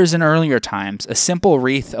 whereas in earlier times a simple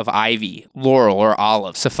wreath of ivy, laurel, or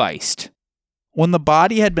olive sufficed. When the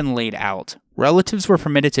body had been laid out, relatives were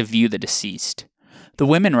permitted to view the deceased. The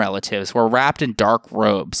women relatives were wrapped in dark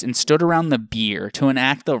robes and stood around the bier to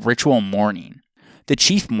enact the ritual mourning. The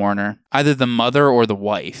chief mourner, either the mother or the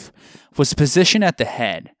wife, was positioned at the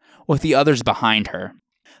head, with the others behind her.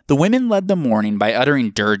 The women led the mourning by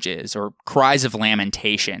uttering dirges, or cries of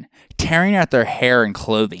lamentation, tearing at their hair and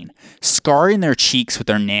clothing, scarring their cheeks with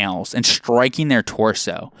their nails, and striking their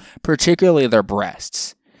torso, particularly their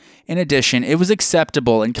breasts. In addition, it was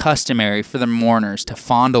acceptable and customary for the mourners to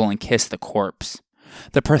fondle and kiss the corpse.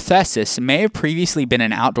 The prothesis may have previously been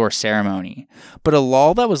an outdoor ceremony, but a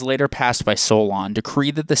law that was later passed by Solon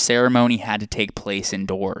decreed that the ceremony had to take place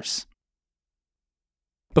indoors.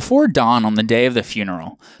 Before dawn on the day of the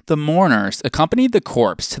funeral, the mourners accompanied the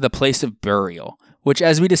corpse to the place of burial, which,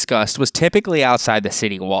 as we discussed, was typically outside the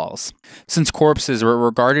city walls, since corpses were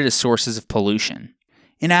regarded as sources of pollution.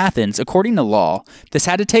 In Athens, according to law, this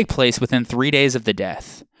had to take place within 3 days of the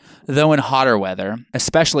death, though in hotter weather,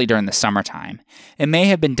 especially during the summertime, it may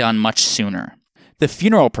have been done much sooner. The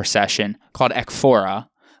funeral procession, called ekphora,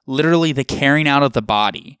 literally the carrying out of the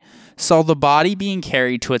body, saw the body being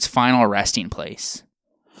carried to its final resting place.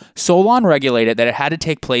 Solon regulated that it had to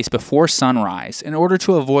take place before sunrise in order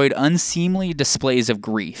to avoid unseemly displays of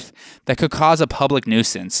grief that could cause a public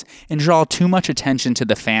nuisance and draw too much attention to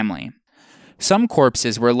the family. Some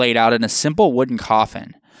corpses were laid out in a simple wooden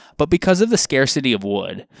coffin, but because of the scarcity of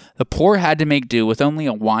wood, the poor had to make do with only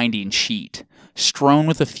a winding sheet, strewn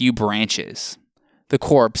with a few branches. The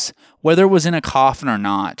corpse, whether it was in a coffin or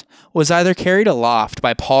not, was either carried aloft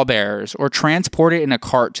by pallbearers or transported in a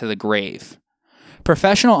cart to the grave.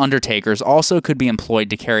 Professional undertakers also could be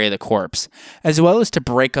employed to carry the corpse, as well as to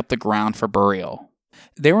break up the ground for burial.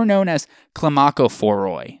 They were known as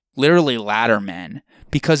klimakophoroi, literally ladder men,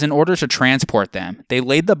 because in order to transport them, they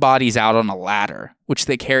laid the bodies out on a ladder, which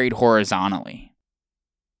they carried horizontally.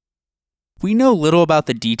 We know little about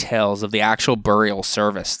the details of the actual burial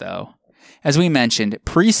service, though. As we mentioned,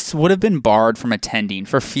 priests would have been barred from attending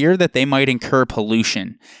for fear that they might incur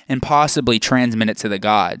pollution and possibly transmit it to the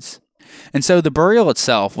gods. And so the burial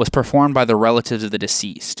itself was performed by the relatives of the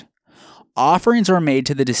deceased. Offerings were made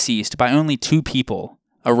to the deceased by only 2 people,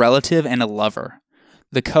 a relative and a lover.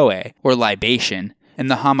 The koe, or libation,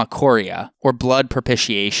 and the hamakoria, or blood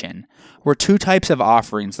propitiation, were 2 types of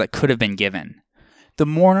offerings that could have been given. The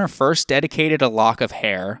mourner first dedicated a lock of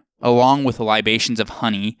hair, along with libations of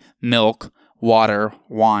honey, milk, water,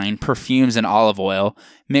 wine, perfumes, and olive oil,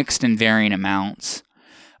 mixed in varying amounts.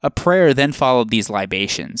 A prayer then followed these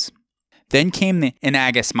libations. Then came the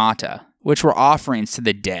anagasmata, which were offerings to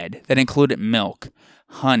the dead that included milk,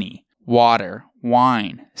 honey, water,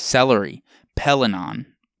 wine, celery, pelenon,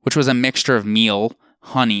 which was a mixture of meal,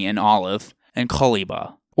 honey, and olive, and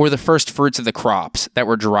koliba, or the first fruits of the crops that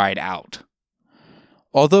were dried out.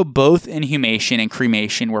 Although both inhumation and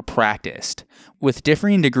cremation were practiced, with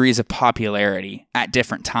differing degrees of popularity at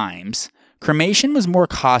different times, cremation was more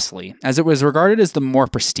costly as it was regarded as the more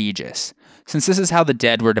prestigious, since this is how the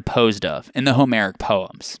dead were disposed of in the Homeric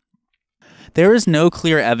poems. There is no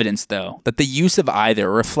clear evidence, though, that the use of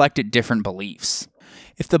either reflected different beliefs.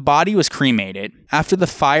 If the body was cremated, after the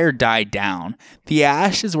fire died down, the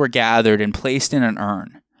ashes were gathered and placed in an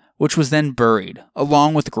urn, which was then buried,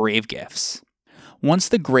 along with grave gifts. Once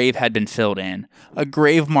the grave had been filled in, a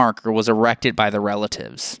grave marker was erected by the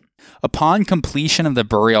relatives. Upon completion of the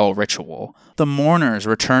burial ritual, the mourners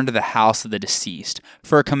returned to the house of the deceased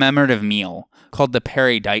for a commemorative meal called the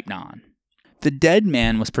peridipnon. The dead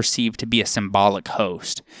man was perceived to be a symbolic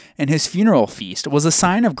host, and his funeral feast was a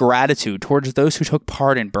sign of gratitude towards those who took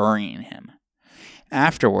part in burying him.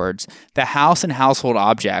 Afterwards, the house and household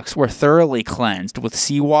objects were thoroughly cleansed with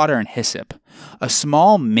seawater and hyssop, a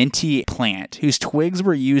small minty plant whose twigs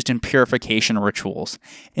were used in purification rituals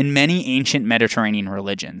in many ancient Mediterranean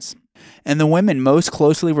religions. And the women most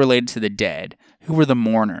closely related to the dead, who were the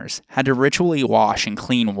mourners, had to ritually wash in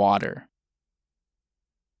clean water.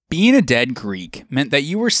 Being a dead Greek meant that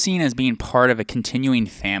you were seen as being part of a continuing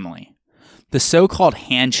family. The so-called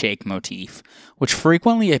handshake motif, which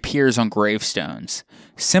frequently appears on gravestones,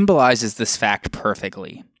 symbolizes this fact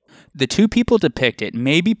perfectly. The two people depicted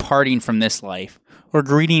may be parting from this life or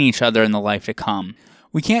greeting each other in the life to come.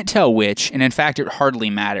 We can't tell which, and in fact it hardly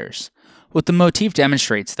matters. What the motif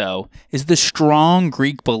demonstrates, though, is the strong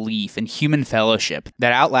Greek belief in human fellowship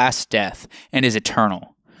that outlasts death and is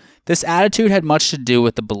eternal. This attitude had much to do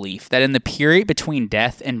with the belief that in the period between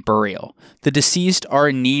death and burial, the deceased are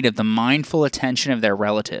in need of the mindful attention of their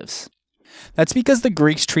relatives. That's because the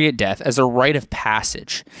Greeks treated death as a rite of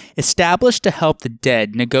passage, established to help the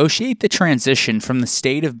dead negotiate the transition from the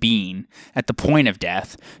state of being, at the point of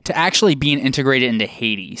death, to actually being integrated into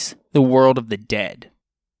Hades, the world of the dead.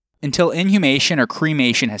 Until inhumation or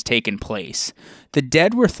cremation has taken place, the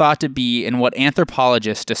dead were thought to be in what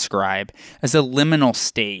anthropologists describe as a liminal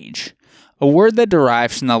stage, a word that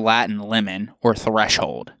derives from the Latin limen, or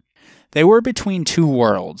threshold. They were between two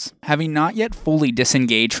worlds, having not yet fully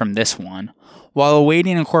disengaged from this one, while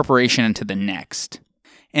awaiting incorporation into the next.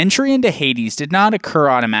 Entry into Hades did not occur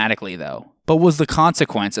automatically, though, but was the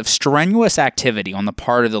consequence of strenuous activity on the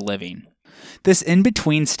part of the living. This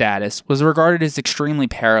in-between status was regarded as extremely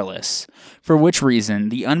perilous, for which reason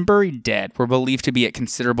the unburied dead were believed to be at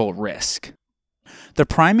considerable risk. The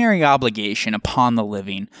primary obligation upon the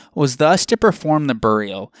living was thus to perform the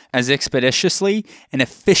burial as expeditiously and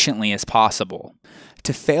efficiently as possible.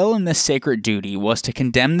 To fail in this sacred duty was to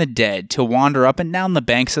condemn the dead to wander up and down the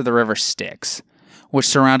banks of the river Styx, which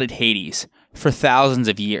surrounded Hades, for thousands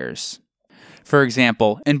of years. For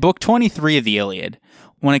example, in Book 23 of the Iliad,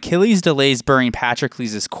 when Achilles delays burying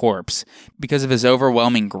Patroclus' corpse because of his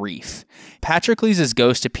overwhelming grief, Patroclus'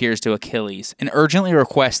 ghost appears to Achilles and urgently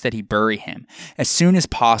requests that he bury him as soon as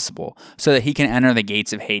possible so that he can enter the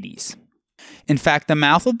gates of Hades. In fact, the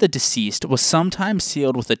mouth of the deceased was sometimes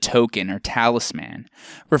sealed with a token or talisman,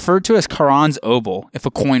 referred to as Charon's obol if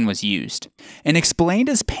a coin was used, and explained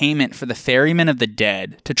as payment for the ferryman of the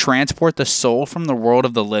dead to transport the soul from the world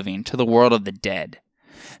of the living to the world of the dead.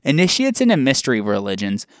 Initiates into mystery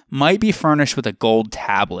religions might be furnished with a gold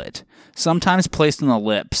tablet, sometimes placed on the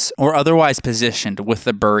lips or otherwise positioned with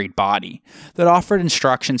the buried body, that offered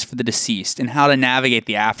instructions for the deceased in how to navigate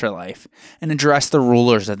the afterlife and address the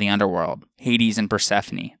rulers of the underworld, Hades and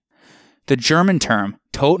Persephone. The German term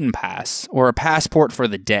Totenpass, or a passport for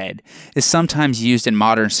the dead, is sometimes used in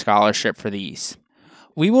modern scholarship for these.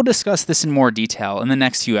 We will discuss this in more detail in the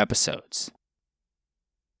next few episodes.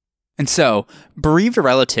 And so, bereaved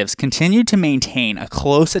relatives continued to maintain a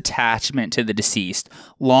close attachment to the deceased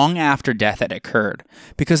long after death had occurred,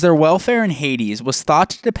 because their welfare in Hades was thought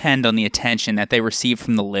to depend on the attention that they received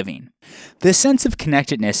from the living. This sense of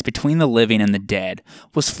connectedness between the living and the dead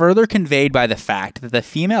was further conveyed by the fact that the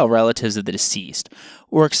female relatives of the deceased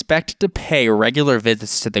were expected to pay regular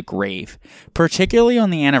visits to the grave, particularly on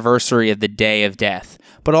the anniversary of the day of death,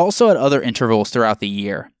 but also at other intervals throughout the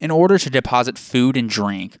year, in order to deposit food and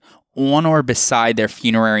drink on or beside their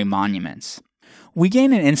funerary monuments. We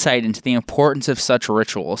gain an insight into the importance of such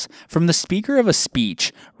rituals from the speaker of a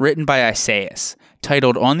speech written by Isaias,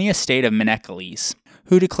 titled On the Estate of Menecales,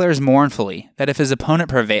 who declares mournfully that if his opponent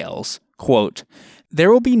prevails, quote, "There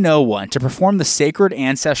will be no one to perform the sacred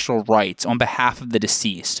ancestral rites on behalf of the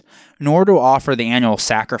deceased, nor to offer the annual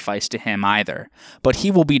sacrifice to him either, but he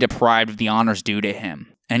will be deprived of the honors due to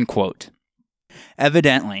him." End quote.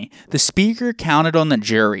 Evidently, the speaker counted on the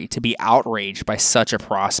jury to be outraged by such a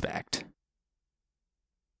prospect.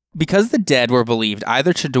 Because the dead were believed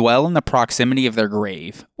either to dwell in the proximity of their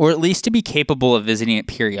grave, or at least to be capable of visiting it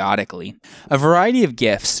periodically, a variety of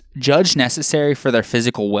gifts, judged necessary for their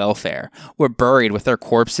physical welfare, were buried with their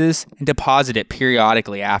corpses and deposited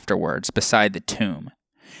periodically afterwards beside the tomb.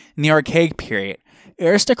 In the archaic period,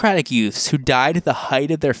 aristocratic youths who died at the height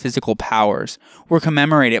of their physical powers were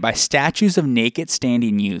commemorated by statues of naked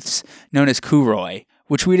standing youths, known as kouroi,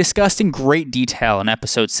 which we discussed in great detail in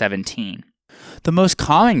episode 17. The most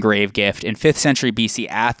common grave gift in 5th century BC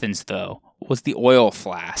Athens, though, was the oil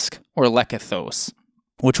flask, or lekathos,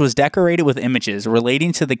 which was decorated with images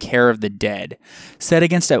relating to the care of the dead, set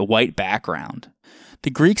against a white background. The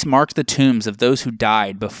Greeks marked the tombs of those who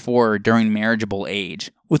died before or during marriageable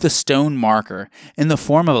age with a stone marker in the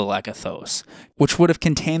form of a epitaphios, which would have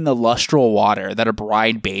contained the lustral water that a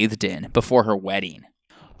bride bathed in before her wedding.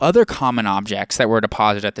 Other common objects that were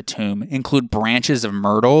deposited at the tomb include branches of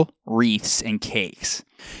myrtle, wreaths, and cakes.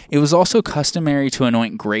 It was also customary to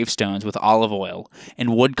anoint gravestones with olive oil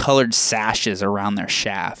and wood-colored sashes around their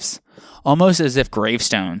shafts, almost as if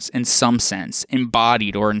gravestones, in some sense,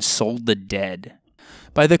 embodied or ensouled the dead.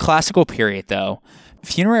 By the classical period, though,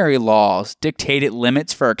 funerary laws dictated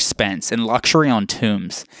limits for expense and luxury on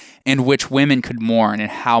tombs, in which women could mourn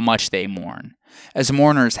and how much they mourn, as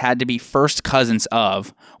mourners had to be first cousins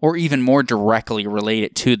of, or even more directly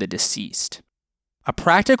related to, the deceased. A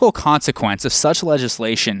practical consequence of such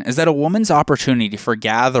legislation is that a woman's opportunity for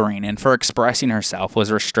gathering and for expressing herself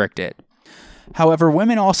was restricted. However,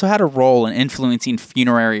 women also had a role in influencing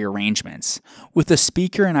funerary arrangements, with the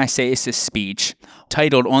speaker in Isaeus' speech,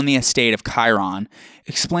 titled On the Estate of Chiron,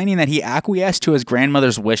 explaining that he acquiesced to his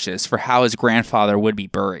grandmother's wishes for how his grandfather would be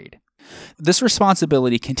buried. This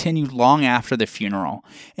responsibility continued long after the funeral,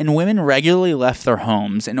 and women regularly left their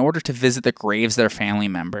homes in order to visit the graves of their family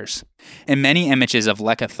members. And many images of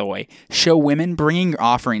lekathoi show women bringing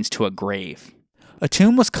offerings to a grave. A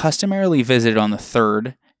tomb was customarily visited on the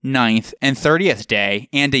 3rd, 9th, and 30th day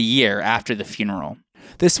and a year after the funeral.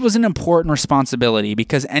 This was an important responsibility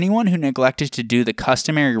because anyone who neglected to do the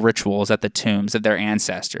customary rituals at the tombs of their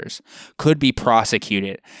ancestors could be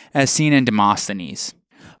prosecuted, as seen in Demosthenes.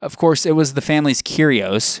 Of course, it was the family's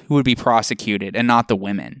Kyrios who would be prosecuted and not the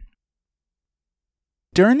women.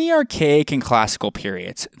 During the archaic and classical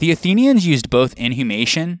periods, the Athenians used both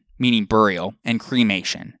inhumation, meaning burial, and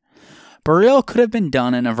cremation. Burial could have been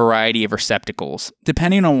done in a variety of receptacles,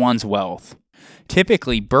 depending on one's wealth.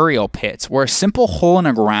 Typically, burial pits were a simple hole in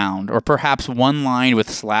the ground, or perhaps one lined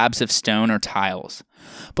with slabs of stone or tiles.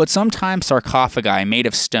 But sometimes sarcophagi made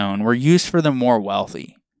of stone were used for the more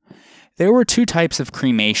wealthy. There were two types of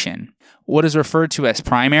cremation, what is referred to as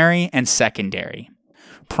primary and secondary.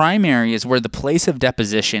 Primary is where the place of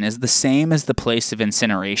deposition is the same as the place of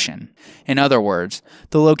incineration. In other words,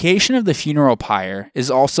 the location of the funeral pyre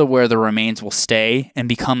is also where the remains will stay and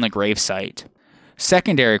become the gravesite.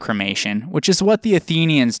 Secondary cremation, which is what the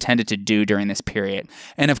Athenians tended to do during this period,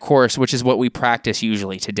 and of course, which is what we practice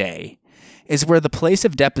usually today, is where the place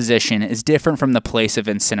of deposition is different from the place of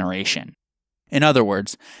incineration. In other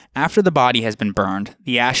words, after the body has been burned,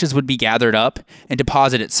 the ashes would be gathered up and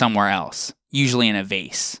deposited somewhere else, usually in a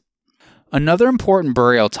vase. Another important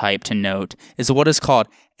burial type to note is what is called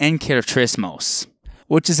enkyrtrismos,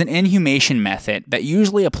 which is an inhumation method that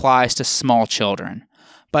usually applies to small children,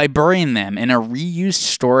 by burying them in a reused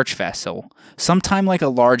storage vessel, sometime like a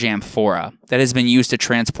large amphora that has been used to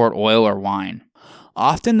transport oil or wine.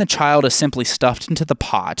 Often the child is simply stuffed into the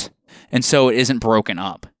pot, and so it isn't broken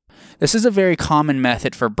up. This is a very common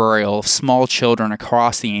method for burial of small children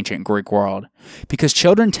across the ancient Greek world, because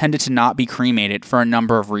children tended to not be cremated for a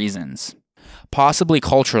number of reasons. Possibly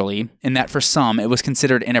culturally, in that for some it was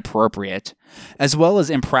considered inappropriate, as well as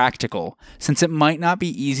impractical, since it might not be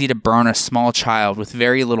easy to burn a small child with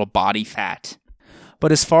very little body fat.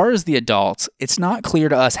 But as far as the adults, it's not clear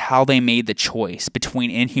to us how they made the choice between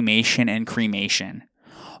inhumation and cremation.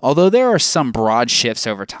 Although there are some broad shifts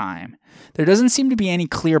over time, there doesn't seem to be any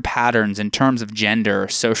clear patterns in terms of gender or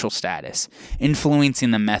social status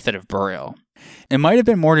influencing the method of burial. It might have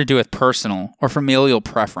been more to do with personal or familial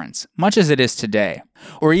preference, much as it is today,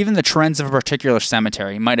 or even the trends of a particular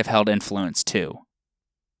cemetery might have held influence too.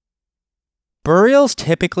 Burials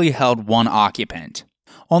typically held one occupant.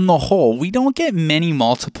 On the whole, we don't get many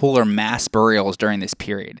multiple or mass burials during this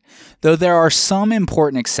period, though there are some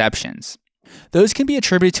important exceptions. Those can be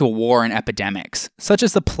attributed to war and epidemics, such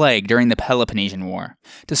as the plague during the Peloponnesian War,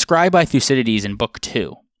 described by Thucydides in Book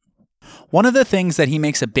 2. One of the things that he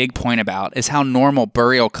makes a big point about is how normal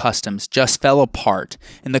burial customs just fell apart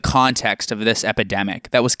in the context of this epidemic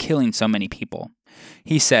that was killing so many people.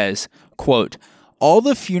 He says, quote, "All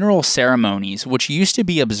the funeral ceremonies which used to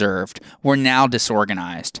be observed were now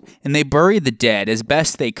disorganized, and they buried the dead as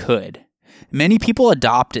best they could. Many people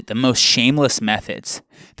adopted the most shameless methods.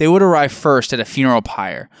 They would arrive first at a funeral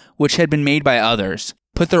pyre, which had been made by others,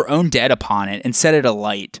 put their own dead upon it and set it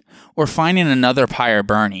alight, or finding another pyre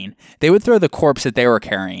burning, they would throw the corpse that they were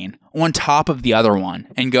carrying on top of the other one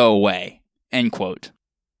and go away." End quote.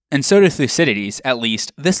 And so to Thucydides, at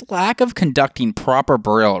least, this lack of conducting proper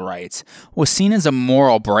burial rites was seen as a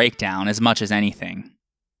moral breakdown as much as anything.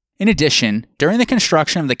 In addition, during the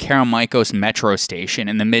construction of the Kerameikos metro station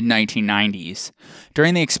in the mid-1990s,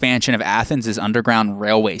 during the expansion of Athens' underground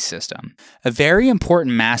railway system, a very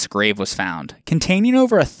important mass grave was found, containing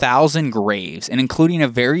over 1,000 graves and including a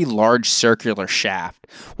very large circular shaft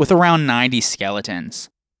with around 90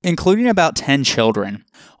 skeletons, including about 10 children,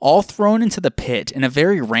 all thrown into the pit in a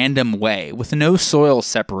very random way with no soil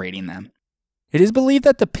separating them. It is believed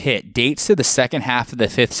that the pit dates to the second half of the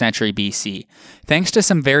 5th century BC, thanks to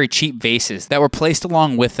some very cheap vases that were placed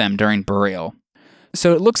along with them during burial.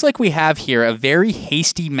 So it looks like we have here a very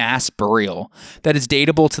hasty mass burial that is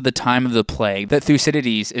datable to the time of the plague that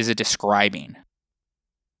Thucydides is describing.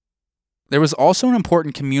 There was also an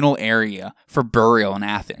important communal area for burial in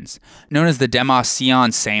Athens, known as the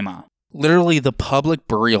demosion sema, literally the public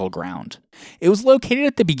burial ground. It was located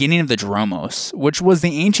at the beginning of the Dromos, which was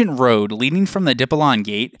the ancient road leading from the Dippolon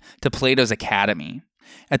Gate to Plato's Academy.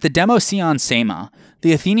 At the demosion sema,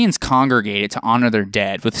 the Athenians congregated to honor their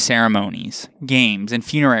dead with ceremonies, games, and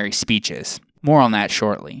funerary speeches. More on that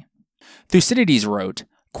shortly. Thucydides wrote,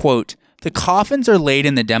 quote, "The coffins are laid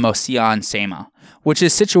in the demosion sema, which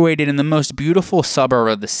is situated in the most beautiful suburb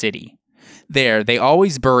of the city. There they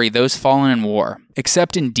always bury those fallen in war,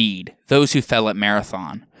 except indeed those who fell at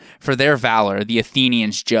Marathon. For their valor the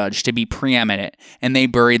Athenians judged to be preeminent, and they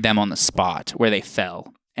buried them on the spot where they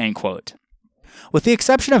fell." End quote. With the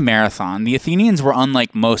exception of Marathon, the Athenians were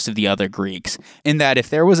unlike most of the other Greeks, in that if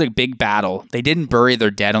there was a big battle, they didn't bury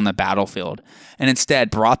their dead on the battlefield, and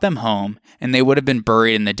instead brought them home, and they would have been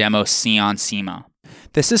buried in the demosion sema.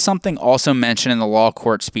 This is something also mentioned in the law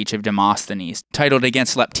court speech of Demosthenes, titled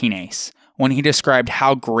Against Leptines, when he described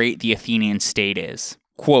how great the Athenian state is.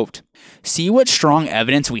 Quote, "See what strong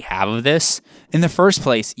evidence we have of this? In the first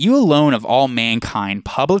place, you alone of all mankind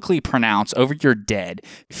publicly pronounce over your dead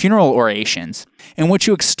funeral orations, in which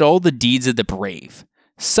you extol the deeds of the brave.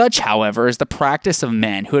 Such, however, is the practice of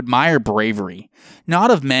men who admire bravery,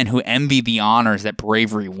 not of men who envy the honors that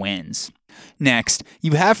bravery wins. Next,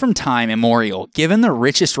 you have from time immemorial given the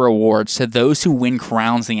richest rewards to those who win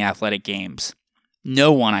crowns in the athletic games.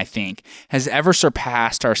 No one, I think, has ever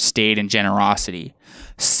surpassed our state in generosity.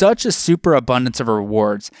 Such a superabundance of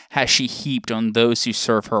rewards has she heaped on those who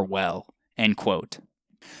serve her well." End quote.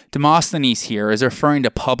 Demosthenes here is referring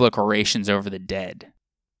to public orations over the dead.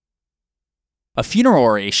 A funeral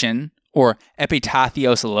oration, or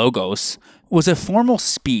epitaphios logos, was a formal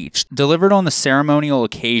speech delivered on the ceremonial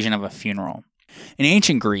occasion of a funeral. In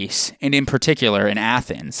ancient Greece, and in particular in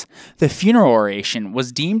Athens, the funeral oration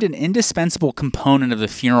was deemed an indispensable component of the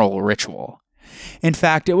funeral ritual. In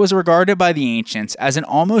fact, it was regarded by the ancients as an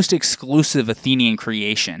almost exclusive Athenian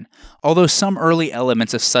creation, although some early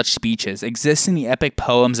elements of such speeches exist in the epic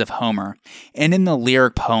poems of Homer and in the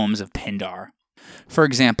lyric poems of Pindar. For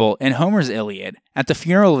example, in Homer's Iliad, at the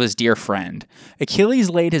funeral of his dear friend, Achilles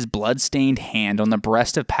laid his blood-stained hand on the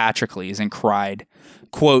breast of Patroclus and cried,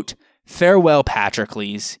 quote, "Farewell,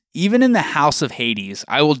 Patroclus. Even in the house of Hades,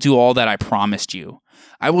 I will do all that I promised you.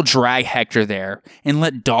 I will drag Hector there, and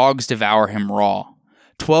let dogs devour him raw.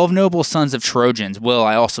 12 noble sons of Trojans will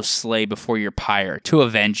I also slay before your pyre, to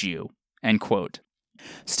avenge you." End quote.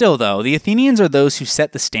 Still, though, the Athenians are those who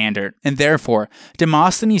set the standard, and therefore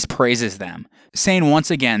Demosthenes praises them, saying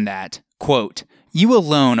once again that, quote, "You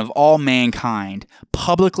alone of all mankind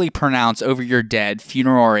publicly pronounce over your dead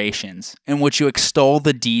funeral orations, in which you extol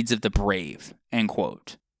the deeds of the brave." End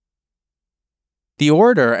quote. The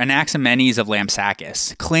orator Anaximenes of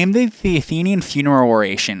Lampsacus claimed that the Athenian funeral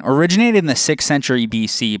oration originated in the 6th century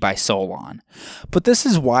BC by Solon, but this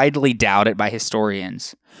is widely doubted by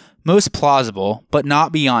historians. Most plausible, but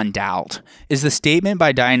not beyond doubt, is the statement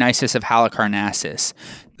by Dionysius of Halicarnassus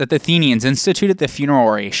that the Athenians instituted the funeral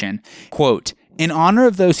oration, quote, "in honor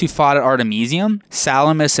of those who fought at Artemisium,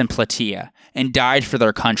 Salamis, and Plataea, and died for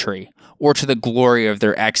their country, or to the glory of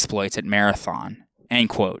their exploits at Marathon." End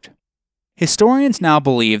quote. Historians now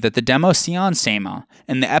believe that the demosion sema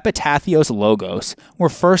and the epitaphios logos were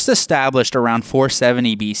first established around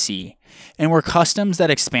 470 BC, and were customs that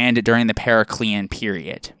expanded during the Periclean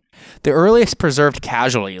period. The earliest preserved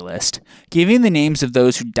casualty list, giving the names of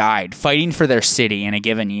those who died fighting for their city in a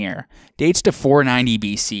given year, dates to 490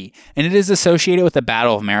 BC, and it is associated with the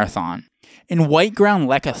Battle of Marathon. In white ground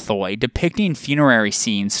lekythoi depicting funerary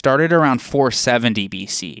scenes started around 470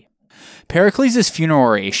 BC. Pericles' funeral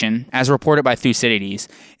oration, as reported by Thucydides,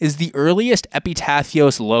 is the earliest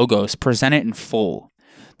epitaphios logos presented in full.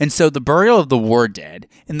 And so the burial of the war dead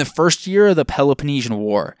in the first year of the Peloponnesian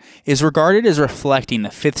War is regarded as reflecting the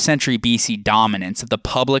 5th century BC dominance of the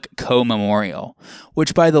public co-memorial,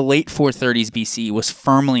 which by the late 430s BC was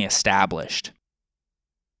firmly established.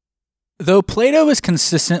 Though Plato is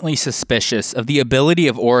consistently suspicious of the ability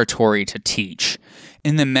of oratory to teach,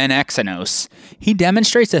 in the Menexenos, he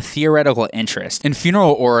demonstrates a theoretical interest in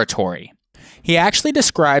funeral oratory. He actually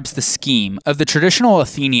describes the scheme of the traditional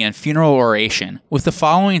Athenian funeral oration with the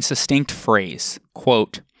following succinct phrase,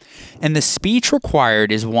 quote, "And the speech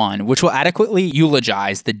required is one which will adequately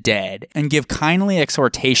eulogize the dead and give kindly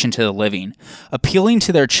exhortation to the living, appealing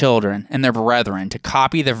to their children and their brethren to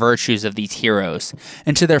copy the virtues of these heroes,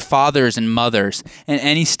 and to their fathers and mothers and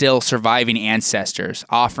any still surviving ancestors,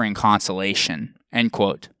 offering consolation." End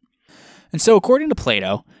quote. And so, according to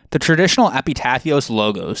Plato, the traditional epitaphios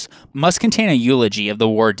logos must contain a eulogy of the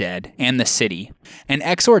war dead and the city, an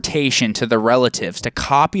exhortation to the relatives to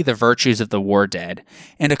copy the virtues of the war dead,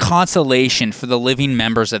 and a consolation for the living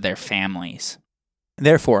members of their families.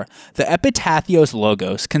 Therefore, the epitaphios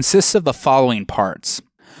logos consists of the following parts: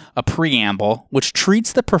 a preamble, which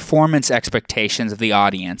treats the performance expectations of the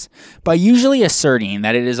audience by usually asserting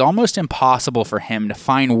that it is almost impossible for him to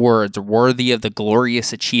find words worthy of the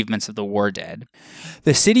glorious achievements of the war dead,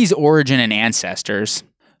 the city's origin and ancestors,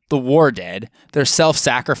 the war dead, their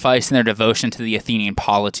self-sacrifice and their devotion to the Athenian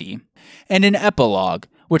polity, and an epilogue,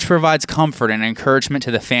 which provides comfort and encouragement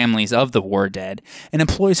to the families of the war dead and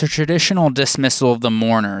employs a traditional dismissal of the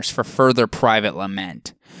mourners for further private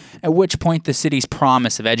lament. At which point the city's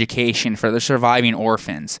promise of education for the surviving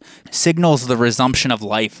orphans signals the resumption of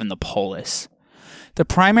life in the polis. The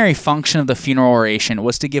primary function of the funeral oration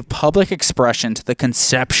was to give public expression to the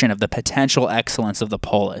conception of the potential excellence of the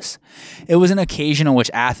polis. It was an occasion on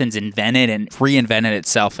which Athens invented and reinvented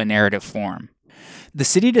itself in narrative form. The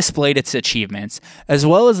city displayed its achievements, as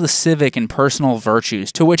well as the civic and personal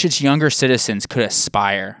virtues to which its younger citizens could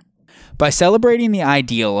aspire. By celebrating the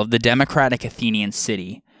ideal of the democratic Athenian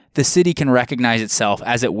city, the city can recognize itself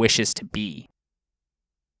as it wishes to be.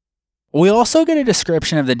 We also get a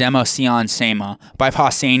description of the demosion sema by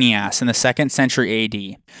Pausanias in the 2nd century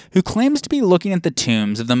AD, who claims to be looking at the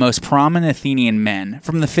tombs of the most prominent Athenian men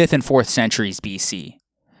from the 5th and 4th centuries BC.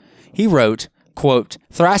 He wrote, quote,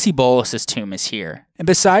 "Thrasybulus' tomb is here, and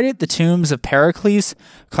beside it the tombs of Pericles,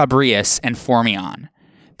 Chabrias, and Phormyon.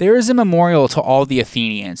 There is a memorial to all the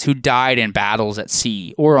Athenians who died in battles at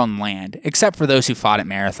sea or on land, except for those who fought at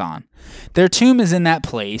Marathon. Their tomb is in that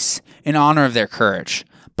place in honor of their courage,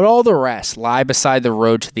 but all the rest lie beside the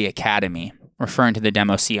road to the academy," referring to the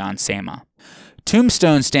demosion sema.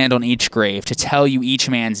 "Tombstones stand on each grave to tell you each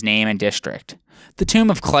man's name and district. The tomb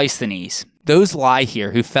of Cleisthenes, those lie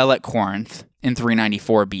here who fell at Corinth in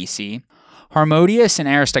 394 BC, Harmodius and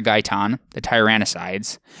Aristogeiton, the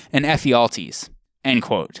Tyrannicides, and Ephialtes." End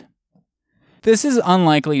quote. This is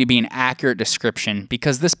unlikely to be an accurate description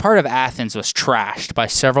because this part of Athens was trashed by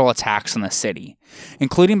several attacks on the city,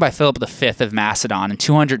 including by Philip V of Macedon in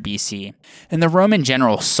 200 BC and the Roman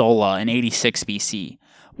general Sulla in 86 BC,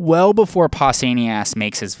 well before Pausanias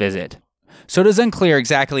makes his visit. So it is unclear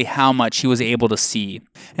exactly how much he was able to see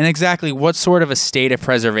and exactly what sort of a state of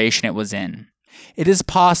preservation it was in. It is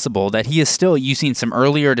possible that he is still using some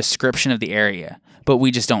earlier description of the area, but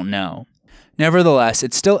we just don't know. Nevertheless,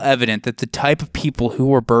 it's still evident that the type of people who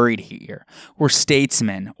were buried here were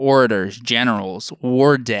statesmen, orators, generals,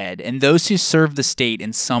 war dead, and those who served the state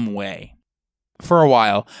in some way. For a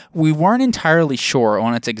while, we weren't entirely sure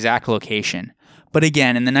on its exact location, but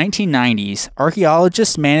again, in the 1990s,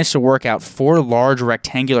 archaeologists managed to work out 4 large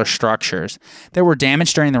rectangular structures that were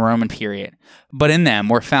damaged during the Roman period, but in them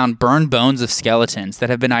were found burned bones of skeletons that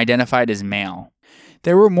have been identified as male.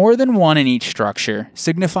 There were more than one in each structure,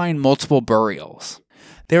 signifying multiple burials.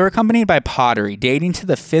 They were accompanied by pottery dating to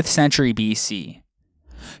the 5th century BC.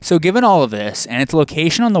 So given all of this, and its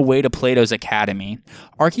location on the way to Plato's academy,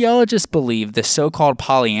 archaeologists believe the so-called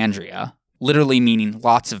polyandria, literally meaning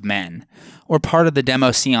lots of men, were part of the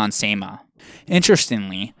demosion sema.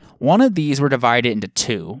 Interestingly, one of these were divided into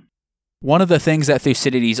 2. One of the things that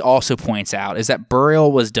Thucydides also points out is that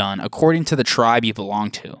burial was done according to the tribe you belong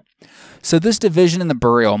to. So this division in the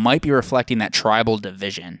burial might be reflecting that tribal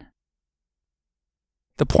division.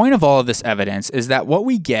 The point of all of this evidence is that what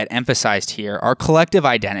we get emphasized here are collective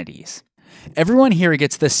identities. Everyone here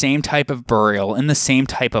gets the same type of burial in the same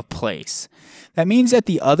type of place. That means that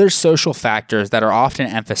the other social factors that are often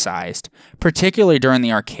emphasized, particularly during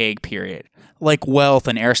the archaic period, like wealth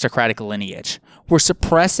and aristocratic lineage, were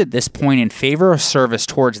suppressed at this point in favor of service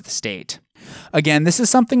towards the state. Again, this is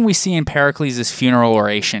something we see in Pericles' funeral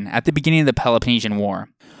oration at the beginning of the Peloponnesian War,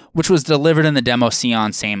 which was delivered in the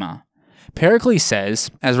demosion sema. Pericles says,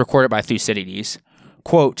 as recorded by Thucydides,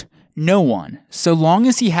 quote, "No one, so long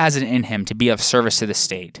as he has it in him to be of service to the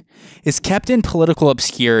state, is kept in political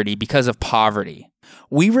obscurity because of poverty,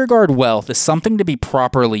 We regard wealth as something to be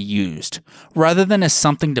properly used, rather than as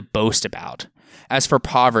something to boast about. As for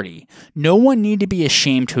poverty, no one need to be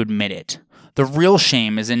ashamed to admit it. The real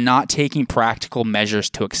shame is in not taking practical measures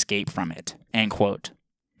to escape from it." End quote.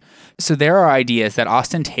 So there are ideas that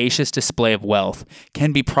ostentatious display of wealth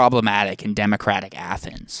can be problematic in democratic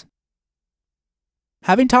Athens.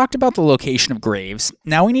 Having talked about the location of graves,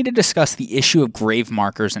 now we need to discuss the issue of grave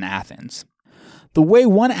markers in Athens. The way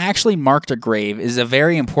one actually marked a grave is a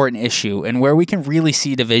very important issue and where we can really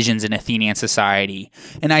see divisions in Athenian society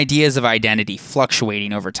and ideas of identity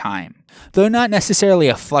fluctuating over time, though not necessarily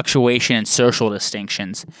a fluctuation in social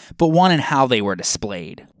distinctions, but one in how they were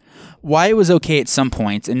displayed. Why it was okay at some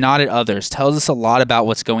points and not at others tells us a lot about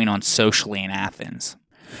what's going on socially in Athens.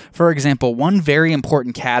 For example, one very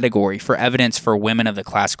important category for evidence for women of the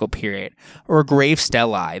classical period were grave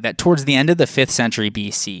stelae that towards the end of the 5th century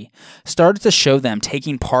BC started to show them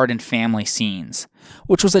taking part in family scenes,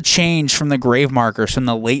 which was a change from the grave markers from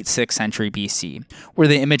the late 6th century BC, where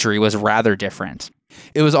the imagery was rather different.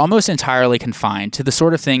 It was almost entirely confined to the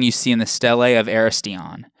sort of thing you see in the stelae of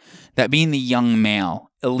Aristion, that being the young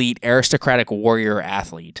male, elite, aristocratic warrior or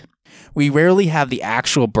athlete. We rarely have the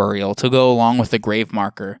actual burial to go along with the grave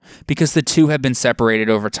marker because the two have been separated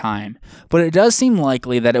over time, but it does seem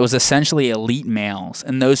likely that it was essentially elite males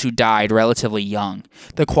and those who died relatively young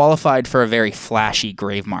that qualified for a very flashy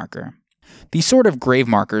grave marker. These sort of grave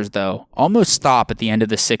markers, though, almost stop at the end of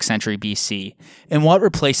the 6th century BC, and what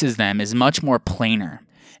replaces them is much more plainer.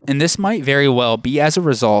 And this might very well be as a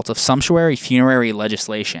result of sumptuary funerary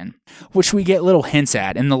legislation, which we get little hints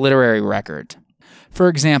at in the literary record. For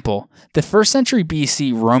example, the 1st century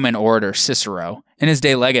BC Roman orator Cicero, in his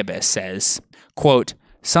De Legibus, says, quote,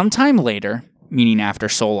 "Sometime later," meaning after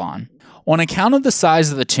Solon, "on account of the size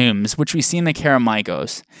of the tombs which we see in the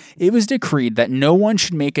Kerameikos, it was decreed that no one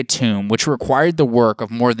should make a tomb which required the work of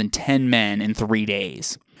more than 10 men in 3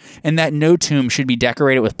 days, and that no tomb should be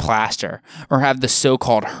decorated with plaster or have the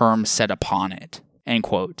so-called herms set upon it." End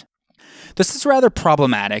quote. This is rather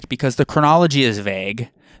problematic because the chronology is vague,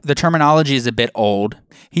 the terminology is a bit old,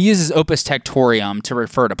 he uses opus tectorium to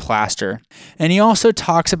refer to plaster, and he also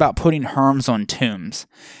talks about putting herms on tombs,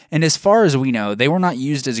 and as far as we know, they were not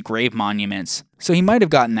used as grave monuments, so he might have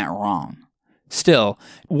gotten that wrong. Still,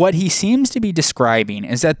 what he seems to be describing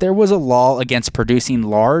is that there was a law against producing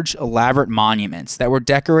large, elaborate monuments that were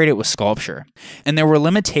decorated with sculpture, and there were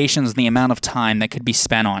limitations on the amount of time that could be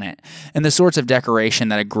spent on it, and the sorts of decoration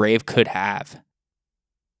that a grave could have.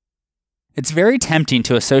 It's very tempting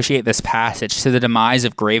to associate this passage to the demise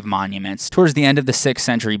of grave monuments towards the end of the 6th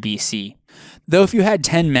century BC. Though if you had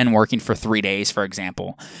 10 men working for 3 days, for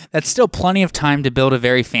example, that's still plenty of time to build a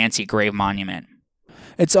very fancy grave monument.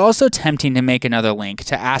 It's also tempting to make another link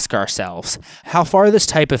to ask ourselves how far this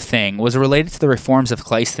type of thing was related to the reforms of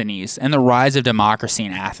Cleisthenes and the rise of democracy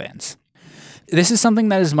in Athens. This is something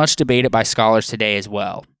that is much debated by scholars today as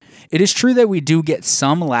well. It is true that we do get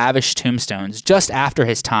some lavish tombstones just after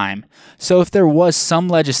his time, so if there was some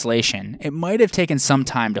legislation, it might have taken some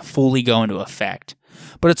time to fully go into effect.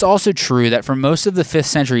 But it's also true that for most of the 5th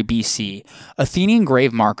century BC, Athenian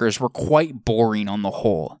grave markers were quite boring on the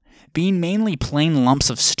whole, being mainly plain lumps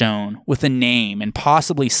of stone with a name and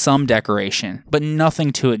possibly some decoration, but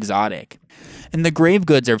nothing too exotic. And the grave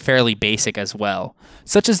goods are fairly basic as well,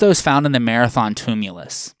 such as those found in the Marathon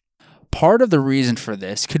tumulus. Part of the reason for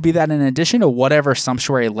this could be that in addition to whatever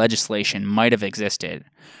sumptuary legislation might have existed,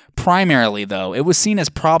 primarily though, it was seen as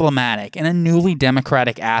problematic in a newly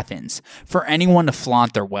democratic Athens for anyone to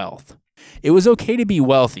flaunt their wealth. It was okay to be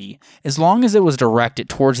wealthy as long as it was directed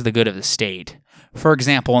towards the good of the state, for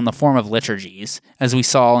example in the form of liturgies, as we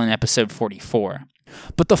saw in episode 44.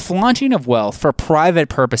 But the flaunting of wealth for private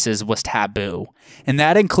purposes was taboo, and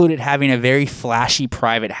that included having a very flashy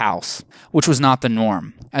private house, which was not the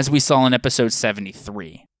norm, as we saw in episode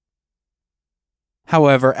 73.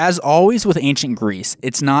 However, as always with ancient Greece,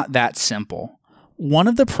 it's not that simple. One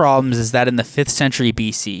of the problems is that in the 5th century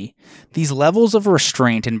BC, these levels of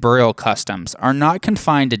restraint in burial customs are not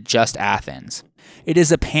confined to just Athens. It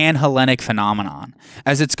is a pan-Hellenic phenomenon,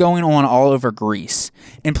 as it's going on all over Greece,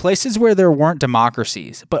 in places where there weren't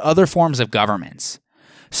democracies, but other forms of governments.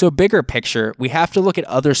 So bigger picture, we have to look at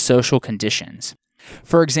other social conditions.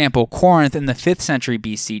 For example, Corinth in the 5th century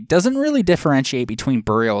BC doesn't really differentiate between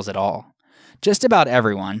burials at all. Just about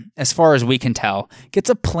everyone, as far as we can tell,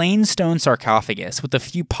 gets a plain stone sarcophagus with a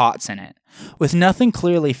few pots in it, with nothing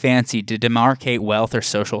clearly fancy to demarcate wealth or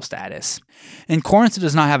social status. And Corinth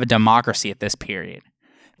does not have a democracy at this period.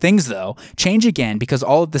 Things, though, change again because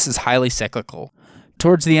all of this is highly cyclical.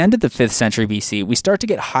 Towards the end of the 5th century BC, we start to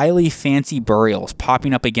get highly fancy burials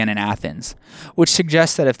popping up again in Athens, which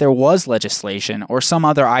suggests that if there was legislation or some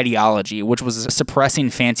other ideology which was suppressing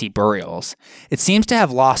fancy burials, it seems to have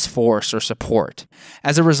lost force or support.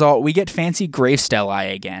 As a result, we get fancy grave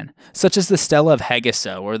stellae again, such as the Stela of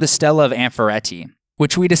Hegeso or the Stela of Amphitrite,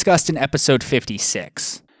 which we discussed in episode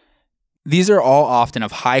 56. These are all often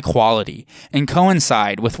of high quality and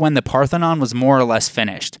coincide with when the Parthenon was more or less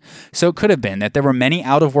finished, so it could have been that there were many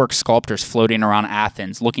out-of-work sculptors floating around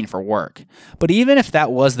Athens looking for work. But even if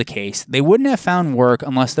that was the case, they wouldn't have found work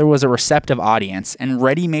unless there was a receptive audience and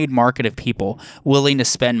ready-made market of people willing to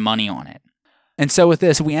spend money on it. And so with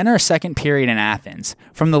this, we enter a second period in Athens,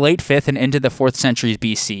 from the late 5th and into the 4th centuries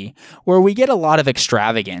BC, where we get a lot of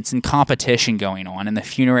extravagance and competition going on in the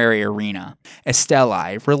funerary arena. As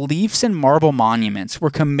stelae, reliefs and marble monuments were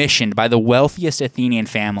commissioned by the wealthiest Athenian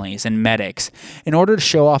families and medics in order to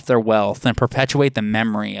show off their wealth and perpetuate the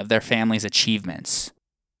memory of their family's achievements.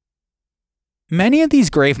 Many of these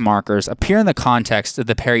grave markers appear in the context of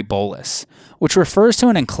the peribolus, which refers to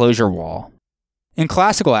an enclosure wall. In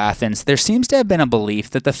classical Athens, there seems to have been a belief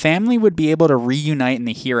that the family would be able to reunite in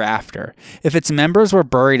the hereafter if its members were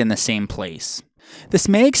buried in the same place. This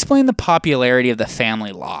may explain the popularity of the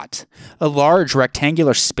family lot, a large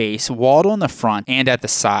rectangular space walled on the front and at the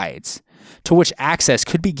sides, to which access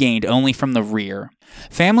could be gained only from the rear.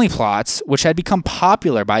 Family plots, which had become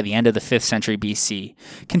popular by the end of the 5th century BC,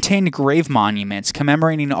 contained grave monuments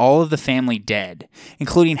commemorating all of the family dead,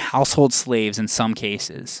 including household slaves in some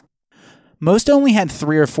cases. Most only had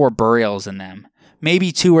 3 or 4 burials in them,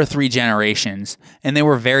 maybe 2 or 3 generations, and they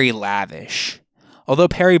were very lavish. Although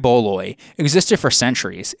periboloi existed for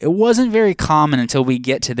centuries, it wasn't very common until we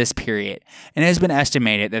get to this period, and it has been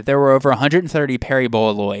estimated that there were over 130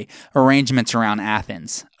 periboloi arrangements around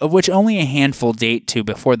Athens, of which only a handful date to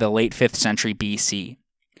before the late 5th century BC.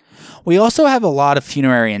 We also have a lot of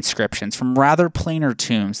funerary inscriptions from rather plainer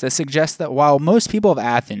tombs that suggest that while most people of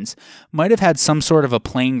Athens might have had some sort of a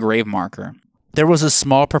plain grave marker, there was a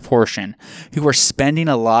small proportion who were spending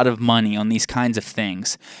a lot of money on these kinds of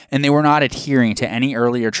things, and they were not adhering to any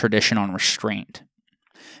earlier tradition on restraint.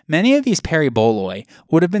 Many of these periboloi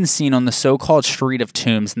would have been seen on the so-called Street of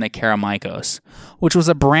Tombs in the Kerameikos, which was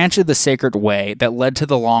a branch of the Sacred Way that led to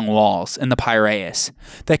the Long Walls in the Piraeus,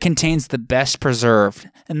 that contains the best preserved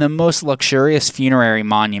and the most luxurious funerary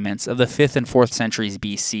monuments of the 5th and 4th centuries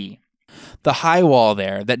BC. The high wall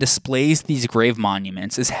there that displays these grave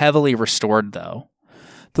monuments is heavily restored, though.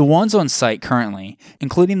 The ones on site currently,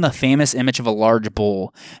 including the famous image of a large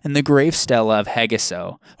bull and the grave stela of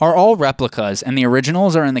Hegeso, are all replicas, and the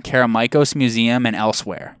originals are in the Kerameikos Museum and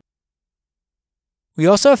elsewhere. We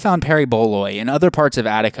also have found periboloi in other parts of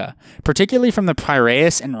Attica, particularly from the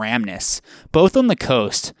Piraeus and Rhamnus, both on the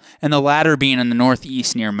coast, and the latter being in the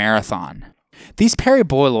northeast near Marathon. These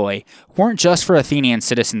periboloi weren't just for Athenian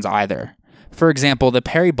citizens either. For example, the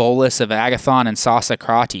peribolus of Agathon and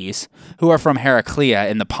Sosocrates, who are from Heraclea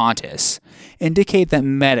in the Pontus, indicate that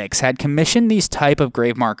medics had commissioned these type of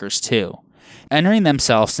grave markers too, entering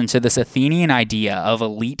themselves into this Athenian idea of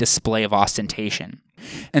elite display of ostentation.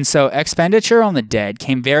 And so expenditure on the dead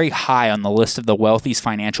came very high on the list of the wealthy's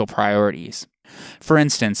financial priorities. For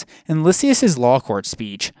instance, in Lysias's law court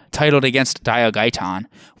speech, titled Against Diogaiton,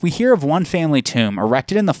 we hear of one family tomb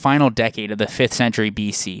erected in the final decade of the 5th century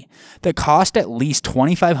BC that cost at least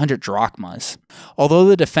 2,500 drachmas, although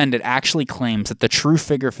the defendant actually claims that the true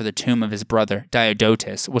figure for the tomb of his brother,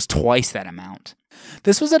 Diodotus, was twice that amount.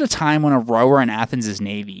 This was at a time when a rower in Athens'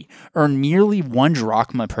 navy earned merely 1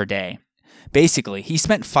 drachma per day. Basically, he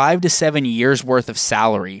spent 5 to 7 years' worth of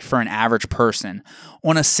salary for an average person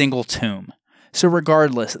on a single tomb. So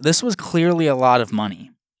regardless, this was clearly a lot of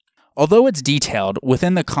money. Although it's detailed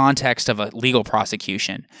within the context of a legal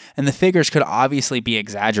prosecution, and the figures could obviously be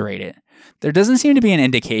exaggerated, there doesn't seem to be an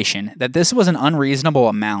indication that this was an unreasonable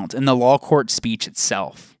amount in the law court speech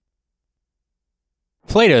itself.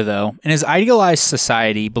 Plato, though, in his idealized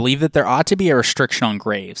society, believed that there ought to be a restriction on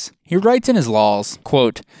graves. He writes in his laws,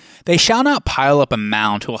 quote, "They shall not pile up a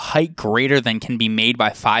mound to a height greater than can be made by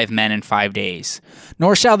 5 men in 5 days,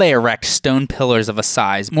 nor shall they erect stone pillars of a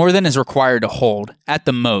size more than is required to hold, at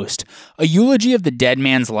the most, a eulogy of the dead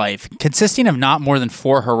man's life, consisting of not more than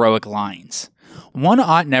 4 heroic lines. One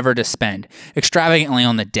ought never to spend extravagantly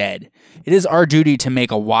on the dead. It is our duty to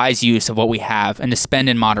make a wise use of what we have and to spend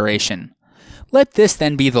in moderation. Let this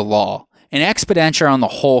then be the law, an expenditure on the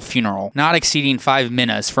whole funeral, not exceeding 5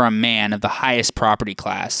 minas for a man of the highest property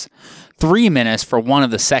class, 3 minas for one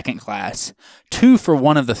of the second class, 2 for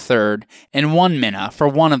one of the third, and 1 mina for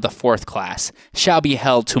one of the fourth class, shall be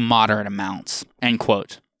held to moderate amounts." End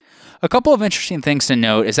quote. A couple of interesting things to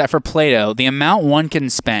note is that for Plato, the amount one can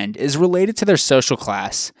spend is related to their social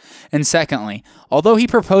class. And secondly, although he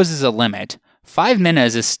proposes a limit, 5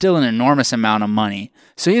 minas is still an enormous amount of money,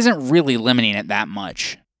 so he isn't really limiting it that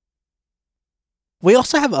much. We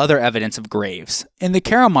also have other evidence of graves. In the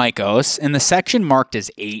Kerameikos, in the section marked as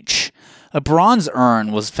H, a bronze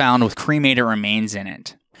urn was found with cremated remains in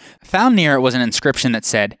it. Found near it was an inscription that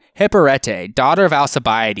said, Hipparete, daughter of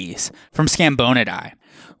Alcibiades, from Scambonidae,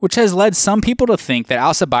 which has led some people to think that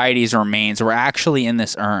Alcibiades' remains were actually in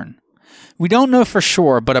this urn. We don't know for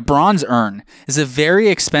sure, but a bronze urn is a very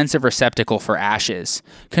expensive receptacle for ashes,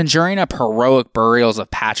 conjuring up heroic burials of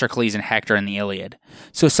Patroclus and Hector in the Iliad.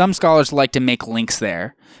 So some scholars like to make links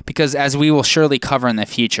there, because as we will surely cover in the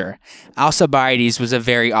future, Alcibiades was a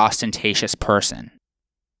very ostentatious person.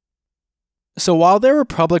 So while there were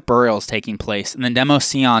public burials taking place in the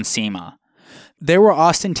demosion sema, there were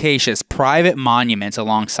ostentatious private monuments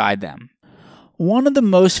alongside them. One of the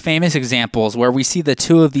most famous examples where we see the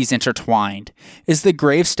two of these intertwined is the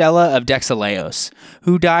grave stela of Dexileios,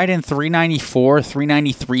 who died in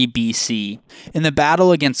 394-393 BC in the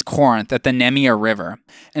battle against Corinth at the Nemea River,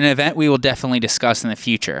 an event we will definitely discuss in the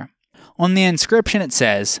future. On the inscription it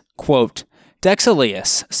says, quote,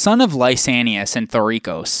 Dexileios, son of Lysanias and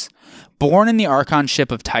Thorikos, born in the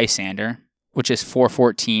archonship of Tysander, which is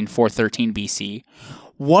 414-413 BC,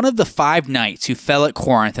 one of the 5 knights who fell at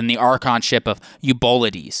Corinth in the archonship of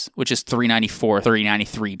Eubulides, which is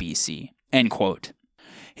 394-393 BC, end quote.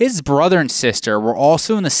 His brother and sister were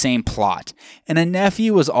also in the same plot, and a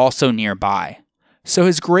nephew was also nearby, so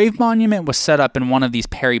his grave monument was set up in one of these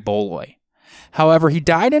periboloi. However, he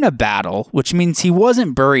died in a battle, which means he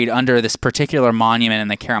wasn't buried under this particular monument in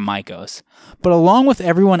the Kerameikos, but along with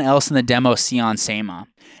everyone else in the demosion sema.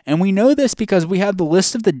 And we know this because we have the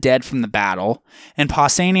list of the dead from the battle, and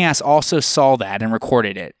Pausanias also saw that and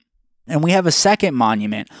recorded it. And we have a second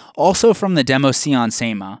monument, also from the demosion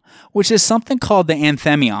sema, which is something called the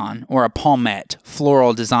anthemion, or a palmette,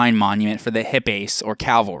 floral design monument for the hippes, or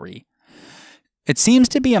cavalry. It seems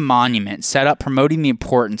to be a monument set up promoting the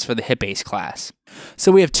importance for the hippes class.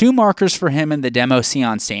 So we have 2 markers for him in the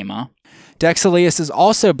demosion sema. Dexileios is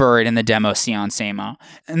also buried in the demosion sema,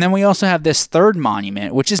 and then we also have this third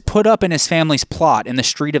monument, which is put up in his family's plot in the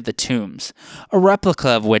Street of the Tombs, a replica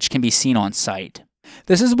of which can be seen on site.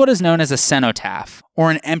 This is what is known as a cenotaph, or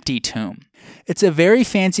an empty tomb. It's a very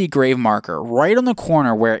fancy grave marker right on the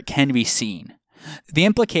corner where it can be seen. The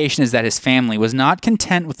implication is that his family was not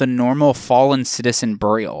content with the normal fallen citizen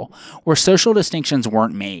burial, where social distinctions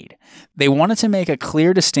weren't made. They wanted to make a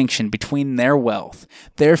clear distinction between their wealth,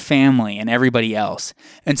 their family, and everybody else,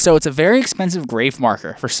 and so it's a very expensive grave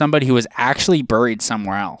marker for somebody who was actually buried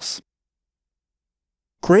somewhere else.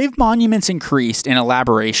 Grave monuments increased in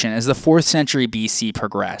elaboration as the 4th century BC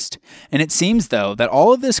progressed, and it seems, though, that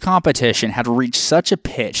all of this competition had reached such a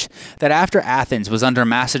pitch that after Athens was under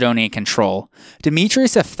Macedonian control,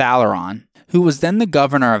 Demetrius of Phaleron, who was then the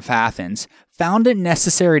governor of Athens, found it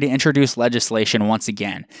necessary to introduce legislation once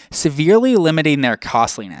again, severely limiting their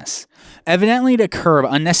costliness, evidently to curb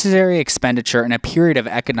unnecessary expenditure in a period of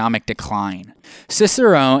economic decline.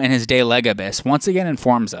 Cicero in his De Legibus once again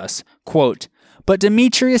informs us, quote, but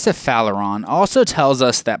Demetrius of Phaleron also tells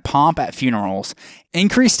us that pomp at funerals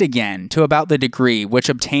increased again to about the degree which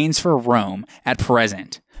obtains for Rome at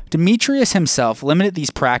present. Demetrius himself limited these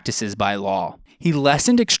practices by law. He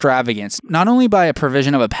lessened extravagance not only by a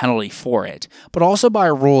provision of a penalty for it, but also by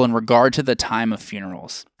a rule in regard to the time of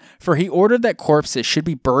funerals. For he ordered that corpses should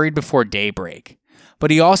be buried before daybreak. But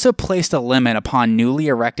he also placed a limit upon newly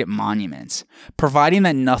erected monuments, providing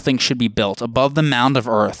that nothing should be built above the mound of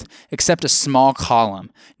earth except a small column,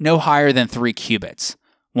 no higher than 3 cubits,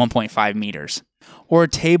 1.5 meters, or a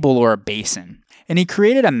table or a basin. And he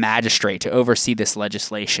created a magistrate to oversee this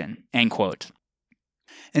legislation, end quote.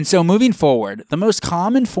 And so moving forward, the most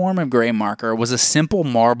common form of grave marker was a simple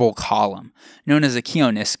marble column, known as a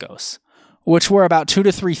kioniskos, which were about 2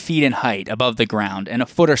 to 3 feet in height above the ground and a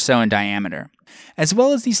foot or so in diameter, as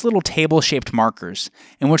well as these little table-shaped markers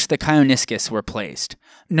in which the kioniskos were placed,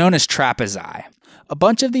 known as trapezai. A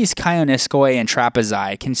bunch of these kioniskoi and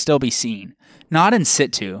trapezai can still be seen, not in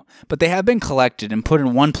situ, but they have been collected and put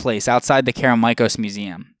in one place outside the Kerameikos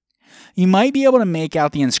Museum. You might be able to make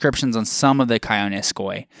out the inscriptions on some of the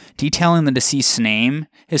kioniskoi, detailing the deceased's name,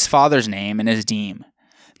 his father's name, and his deme.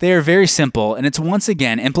 They are very simple, and it's once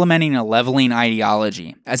again implementing a leveling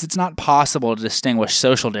ideology, as it's not possible to distinguish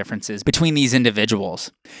social differences between these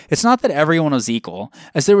individuals. It's not that everyone was equal,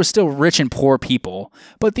 as there were still rich and poor people,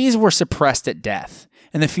 but these were suppressed at death,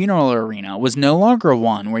 and the funeral arena was no longer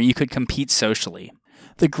one where you could compete socially.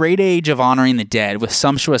 The great age of honoring the dead with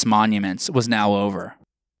sumptuous monuments was now over.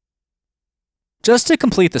 Just to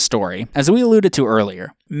complete the story, as we alluded to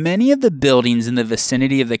earlier, many of the buildings in the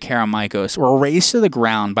vicinity of the Kerameikos were razed to the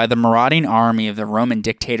ground by the marauding army of the Roman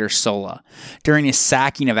dictator Sulla during his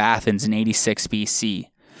sacking of Athens in 86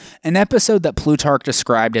 BC, an episode that Plutarch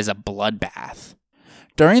described as a bloodbath.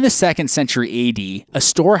 During the 2nd century AD, a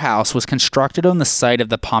storehouse was constructed on the site of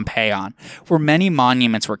the Pompeion, where many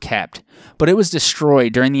monuments were kept, but it was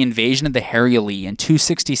destroyed during the invasion of the Heruli in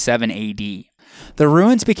 267 AD. The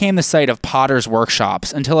ruins became the site of potters'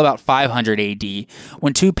 workshops until about 500 AD,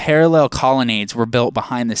 when 2 parallel colonnades were built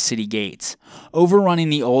behind the city gates, overrunning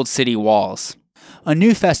the old city walls. A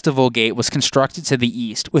new festival gate was constructed to the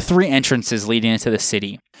east, with 3 entrances leading into the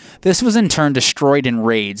city. This was in turn destroyed in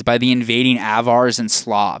raids by the invading Avars and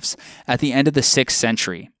Slavs at the end of the 6th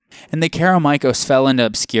century, and the Kerameikos fell into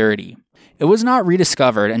obscurity. It was not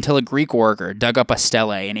rediscovered until a Greek worker dug up a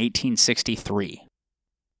stele in 1863.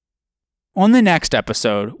 On the next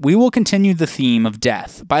episode, we will continue the theme of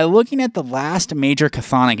death by looking at the last major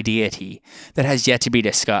chthonic deity that has yet to be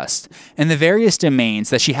discussed, and the various domains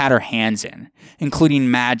that she had her hands in, including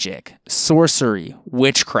magic, sorcery,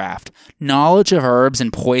 witchcraft, knowledge of herbs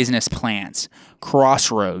and poisonous plants,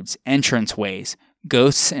 crossroads, entranceways,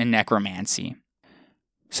 ghosts, and necromancy.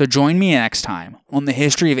 So join me next time on the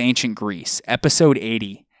History of Ancient Greece, Episode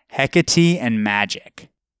 80, Hecate and Magic.